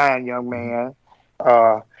 super fine young man,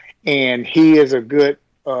 and he is a good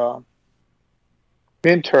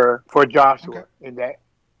mentor for Joshua in that.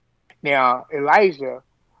 Now Elijah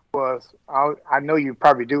was, I know you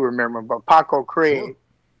probably do remember, but Paco Sure. Craig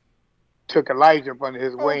took Elijah up under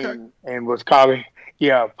his Oh, okay. wing and was calling.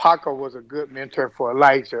 Yeah, Paco was a good mentor for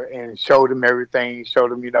Elijah and showed him everything.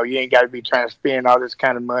 Showed him, you ain't got to be trying to spend all this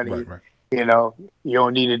kind of money. Right, right. You know, you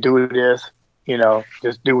don't need to do this.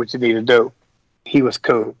 Just do what you need to do. He was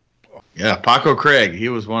cool. Yeah, Paco Craig. He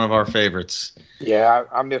was one of our favorites. Yeah,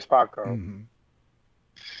 I miss Paco. Mhm.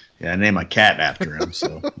 Yeah, I named my cat after him,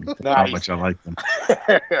 so how Nice. much I like him.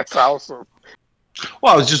 That's awesome.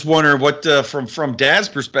 Well, I was just wondering what, from Dad's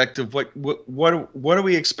perspective, what do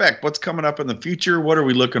we expect? What's coming up in the future? What are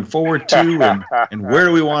we looking forward to, and where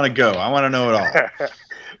do we want to go? I want to know it all.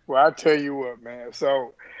 Well, I tell you what, man.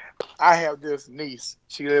 So I have this niece.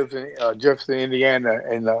 She lives in Jefferson, Indiana,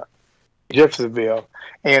 in Jeffersonville,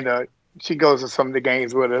 and she goes to some of the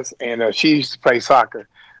games with us. And she used to play soccer,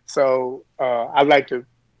 so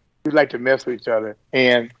we like to mess with each other.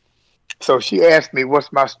 And so she asked me,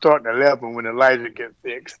 "What's my starting 11 when Elijah gets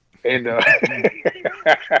fixed?" And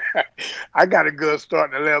I got a good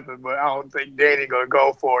starting 11, but I don't think Danny gonna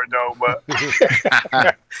go for it though.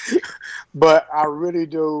 But I really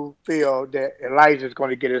do feel that Elijah's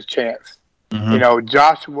going to get his chance. Mhm.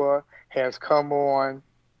 Joshua has come on,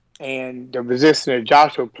 and the position that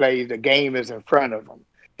Joshua plays, the game is in front of him.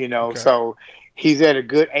 Okay. So he's at a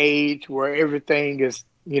good age where everything is.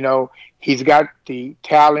 He's got the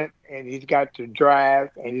talent and he's got the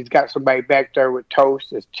drive and he's got somebody back there with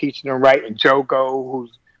Toast that's teaching him right, and Jogo,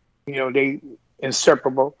 who's they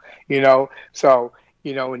inseparable. So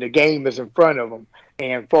and the game is in front of him.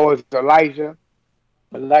 And for Elijah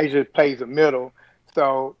plays the middle.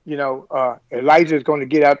 So, Elijah is going to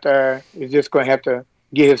get out there. He's just going to have to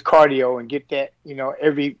get his cardio and get that,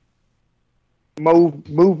 every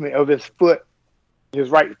movement of his foot, his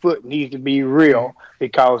right foot needs to be real,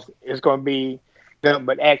 because it's going to be nothing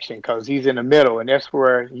but action, because he's in the middle. And that's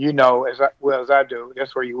where, as well as I do,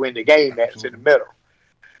 that's where you win the game at, it's in the middle.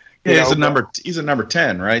 Yeah, he's a number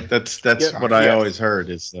 10, right? That's Yeah, what I yes. always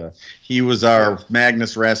heard is he was our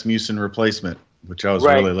Magnus Rasmussen replacement, which I was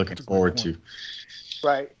Right. really looking forward to.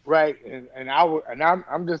 Right.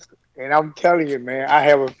 I'm telling you, man, I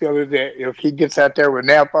have a feeling that if he gets out there with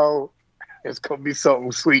Napo, it's gonna be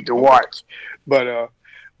something sweet to watch. But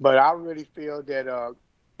I really feel that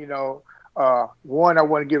one, I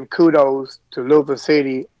want to give kudos to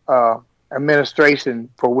LouCity administration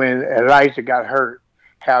for when Elijah got hurt,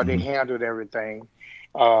 how they handled everything.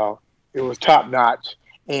 It was top notch,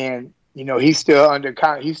 and he's still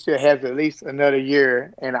he still has at least another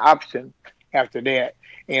year and an option after that.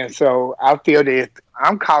 And so I feel that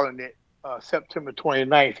I'm calling it September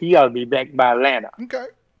 29th. He ought to be back by Atlanta. Okay.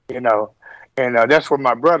 And that's where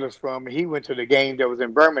my brother's from. He went to the game that was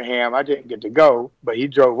in Birmingham. I didn't get to go, but he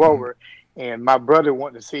drove over, and my brother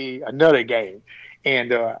wanted to see another game.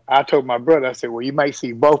 And I told my brother, I said, "Well, you might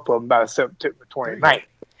see both of them by September 29th."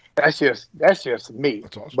 That's just me.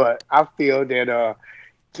 That's awesome. But I feel that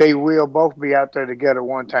they will both be out there together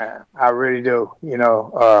one time. I really do.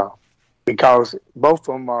 Because both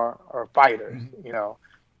of them are fighters.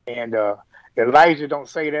 And Elijah don't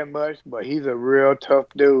say that much, but he's a real tough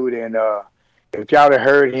dude. And if y'all have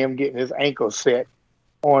heard him getting his ankle set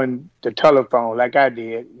on the telephone like I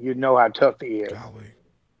did, you know how tough he is.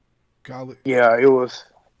 Golly. Yeah, it was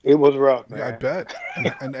rough, man. Yeah, I bet.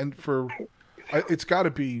 And it's got to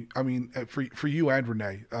be. I mean, for you and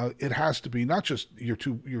Renee, it has to be not just your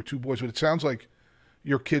two boys, but it sounds like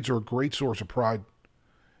your kids are a great source of pride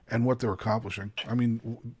and what they're accomplishing. I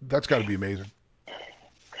mean, that's got to be amazing.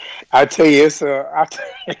 I tell you, it's I'm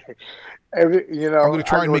going to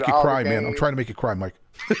try and make you cry, man. I'm trying to make you cry, Mike.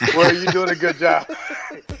 Well, you're doing a good job.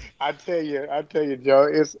 I tell you, Joe.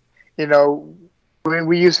 It's when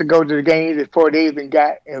we used to go to the games before they even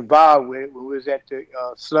got involved with it. We was at the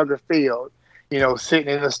Slugger Field, sitting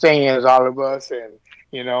in the stands, all of us, and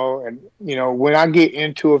when I get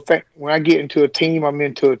into a team, I'm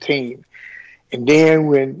into a team. And then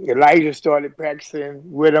when Elijah started practicing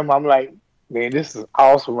with him, I'm like, man, this is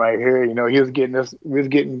awesome right here. He was getting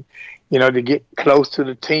to get close to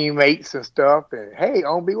the teammates and stuff. And hey,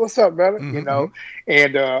 Ombi, what's up, brother? And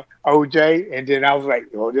OJ. And then I was like,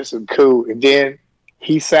 oh, this is cool. And then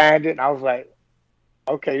he signed it, and I was like,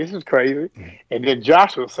 okay, this is crazy. And then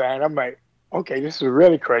Joshua signed. I'm like, okay, this is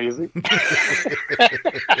really crazy.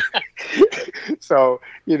 So,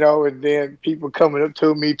 and then people coming up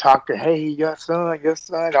to me talking, hey, your son.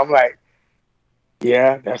 I'm like,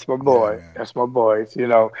 yeah, that's my boy. Yeah, that's my boys,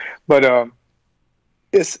 But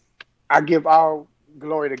I give all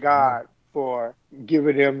glory to God for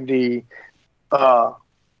giving them the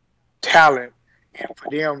talent and for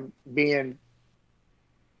them being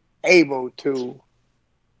able to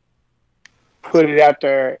put it out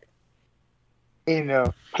there in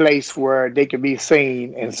a place where they can be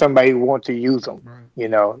seen and somebody want to use them. Right. You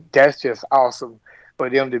know, that's just awesome for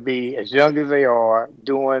them to be as young as they are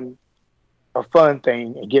doing a fun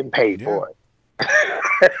thing and getting paid Yeah. for it.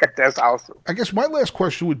 That's awesome. I guess my last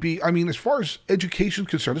question would be, I mean, as far as education is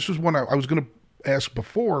concerned, this was one I was going to ask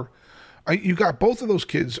before. You got both of those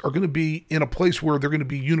kids are going to be in a place where they're going to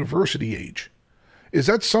be university age. Is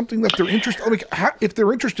that something that they're interested? Like, if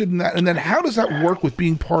they're interested in that, and then how does that work with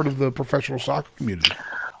being part of the professional soccer community?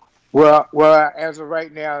 Well, as of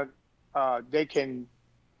right now, they can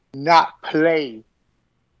not play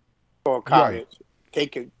for college.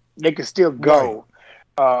 Right. They can still go,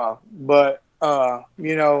 but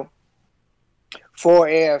you know, for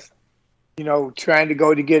as you know, trying to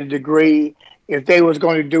go to get a degree. If they was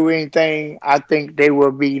going to do anything, I think they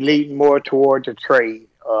will be leading more towards a trade.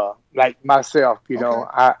 Like myself, you know,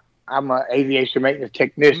 I'm an aviation maintenance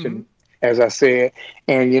technician, as I said,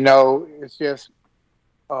 and you know, it's just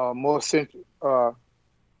more central.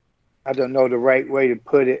 I don't know the right way to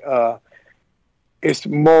put it. It's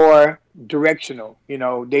more directional. You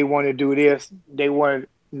know, they want to do this. They want to,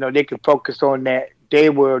 you know, they can focus on that. They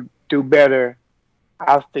will do better,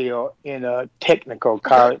 I feel, in a technical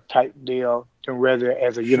college type deal than rather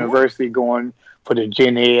as a university going for the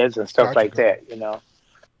gen eds and stuff like that, you know.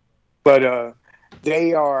 But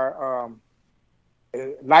they are,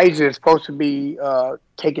 Elijah is supposed to be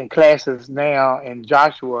taking classes now, and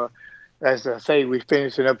Joshua, as I say, we're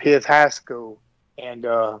finishing up his high school, and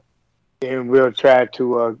then we'll try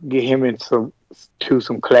to get him into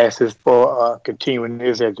some classes for continuing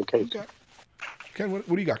his education. Okay. Ken, what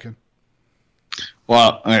do you got, Ken?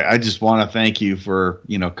 Well, I just want to thank you for,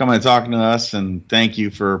 you know, coming and talking to us, and thank you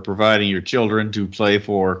for providing your children to play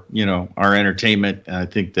for, you know, our entertainment. I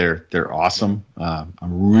think they're awesome. I'm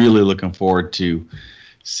really looking forward to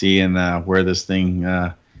seeing where this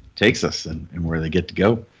thing takes us and where they get to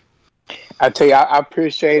go. I tell you, I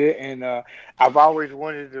appreciate it, and I've always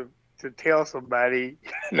wanted to tell somebody,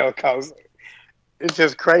 you know, because it's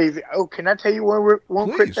just crazy. Oh, can I tell you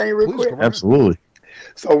one quick thing real quick? Absolutely.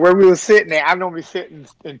 So where we were sitting there, I normally sit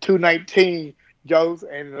in 219, Joe's,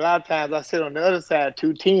 and a lot of times I sit on the other side,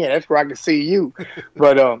 210. That's where I can see you.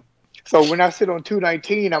 But so when I sit on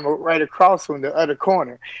 219, I'm right across from the other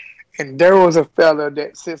corner. And there was a fella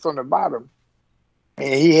that sits on the bottom,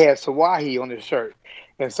 and he had Sawahi on his shirt.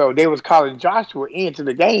 And so they was calling Joshua into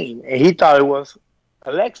the game, and he thought it was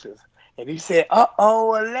Alexis. And he said,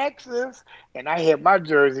 "Uh-oh, Alexis." And I had my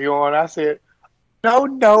jersey on. I said,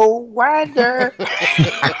 "No, Wynder."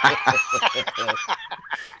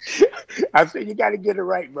 I said, "You got to get it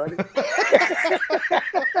right, buddy."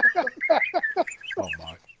 Oh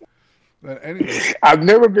my! Anyway, I've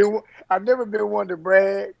never been one to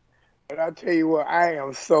brag, but I tell you what, I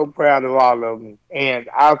am so proud of all of them, and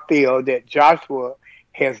I feel that Joshua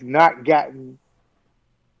has not gotten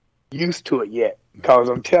used to it yet, because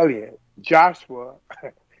I'm telling you, Joshua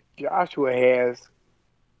has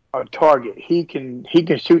a target. He can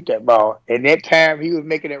shoot that ball. And that time he was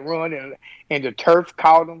making that run, and the turf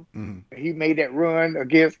caught him. Mm-hmm. He made that run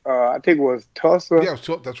against I think it was Tulsa. Yeah,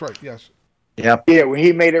 that's right. Yes. Yep. Yeah, when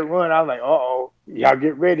he made that run, I was like, "Uh-oh, y'all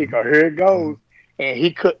get ready, because here it goes." And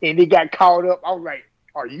he got caught up. I was like,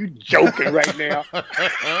 "Are you joking right now?"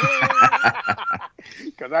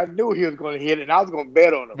 Because I knew he was going to hit it, and I was going to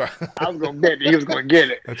bet on him. I was going to bet that he was going to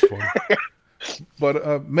get it. That's funny.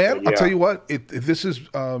 But man, I'll tell you what, this is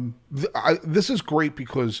great,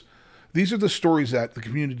 because these are the stories that the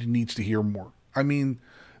community needs to hear more. I mean,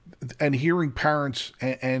 and hearing parents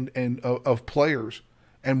and of players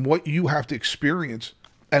and what you have to experience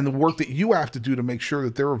and the work that you have to do to make sure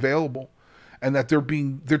that they're available and that they're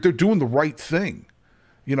doing the right thing.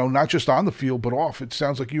 You know, not just on the field but off. It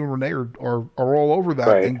sounds like you and Renee are all over that,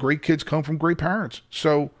 right. And great kids come from great parents.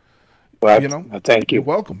 So. Well, you know, thank you. You're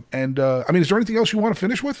welcome. And I mean, is there anything else you want to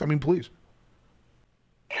finish with? I mean, please.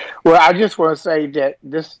 Well, I just want to say that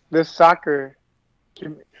the soccer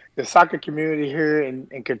community here in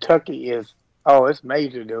Kentucky it's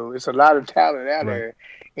major, dude. It's a lot of talent out there,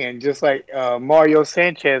 and just like Mario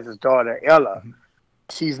Sanchez's daughter Ella,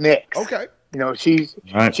 she's next. Okay. You know, she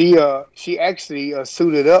actually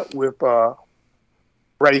suited up with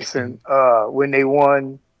racing when they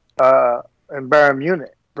won in Bayern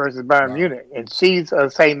Munich. Versus Bayern Munich, and she's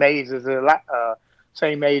same age as Elijah.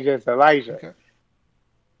 Okay.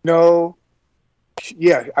 No,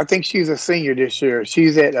 I think she's a senior this year.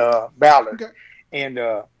 She's at Ballard, and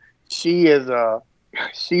she's a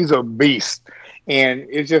beast, and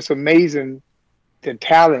it's just amazing the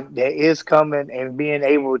talent that is coming and being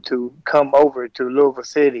able to come over to Louisville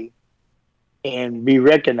City and be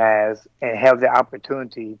recognized and have the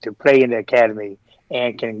opportunity to play in the academy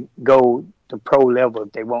and can go to pro level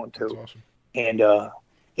if they want to. That's awesome. And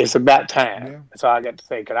it's about time. Yeah. That's all I got to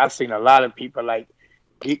say. Because I've seen a lot of people like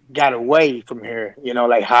got away from here. You know,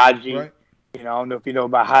 like Haji. Right. You know, I don't know if you know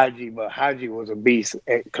about Haji, but Haji was a beast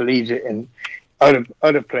at collegiate and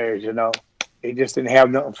other players. You know, they just didn't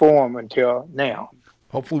have nothing for them until now.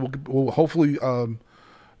 Hopefully, we'll hopefully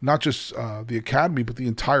not just the academy, but the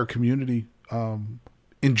entire community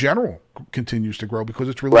in general continues to grow because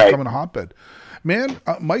it's really becoming a hotbed. Man,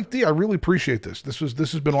 Mike D, I really appreciate this. This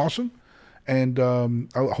has been awesome, and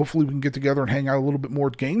hopefully we can get together and hang out a little bit more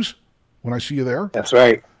at games when I see you there. That's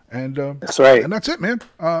right. And that's right. And that's it, man.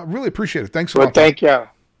 Really appreciate it. Thanks a lot. Well, thank you.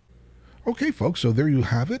 Okay, folks. So there you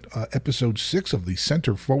have it. Episode 6 of the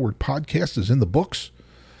Center Forward podcast is in the books.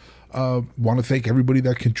 Want to thank everybody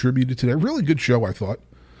that contributed today. Really good show, I thought.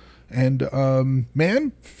 And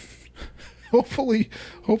man, hopefully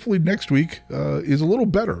next week is a little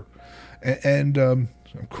better. And I'm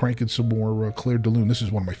cranking some more Claire de Lune. This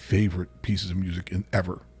is one of my favorite pieces of music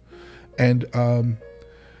ever. And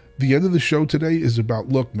the end of the show today is about,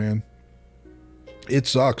 look, man, it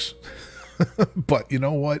sucks. But you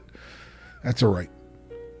know what? That's all right.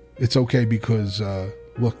 It's okay because,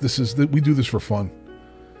 look, we do this for fun.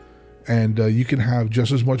 And you can have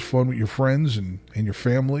just as much fun with your friends and your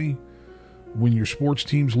family when your sports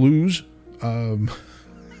teams lose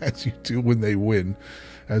as you do when they win.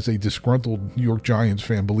 As a disgruntled New York Giants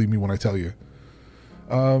fan, believe me when I tell you.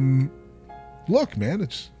 Look, man,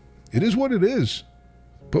 it is what it is.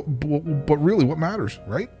 But really, what matters,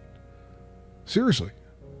 right? Seriously.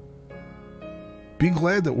 Be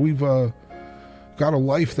glad that we've got a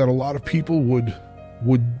life that a lot of people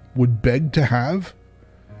would beg to have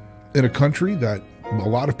in a country that a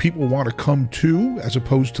lot of people want to come to as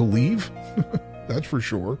opposed to leave. That's for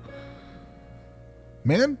sure.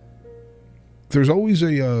 Man, there's always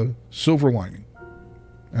a silver lining.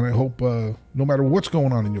 And I hope no matter what's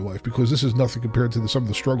going on in your life, because this is nothing compared to some of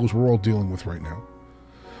the struggles we're all dealing with right now.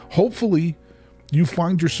 Hopefully you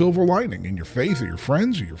find your silver lining in your faith or your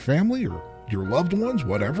friends or your family or your loved ones,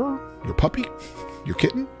 whatever, your puppy, your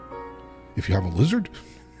kitten, if you have a lizard,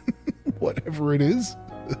 whatever it is.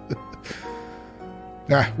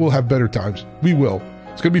 We'll have better times. We will.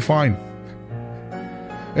 It's going to be fine.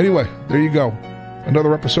 Anyway, there you go.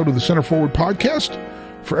 Another episode of the Center Forward podcast.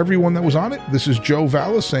 For everyone that was on it, this is Joe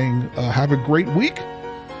Vallis saying have a great week,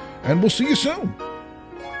 and we'll see you soon.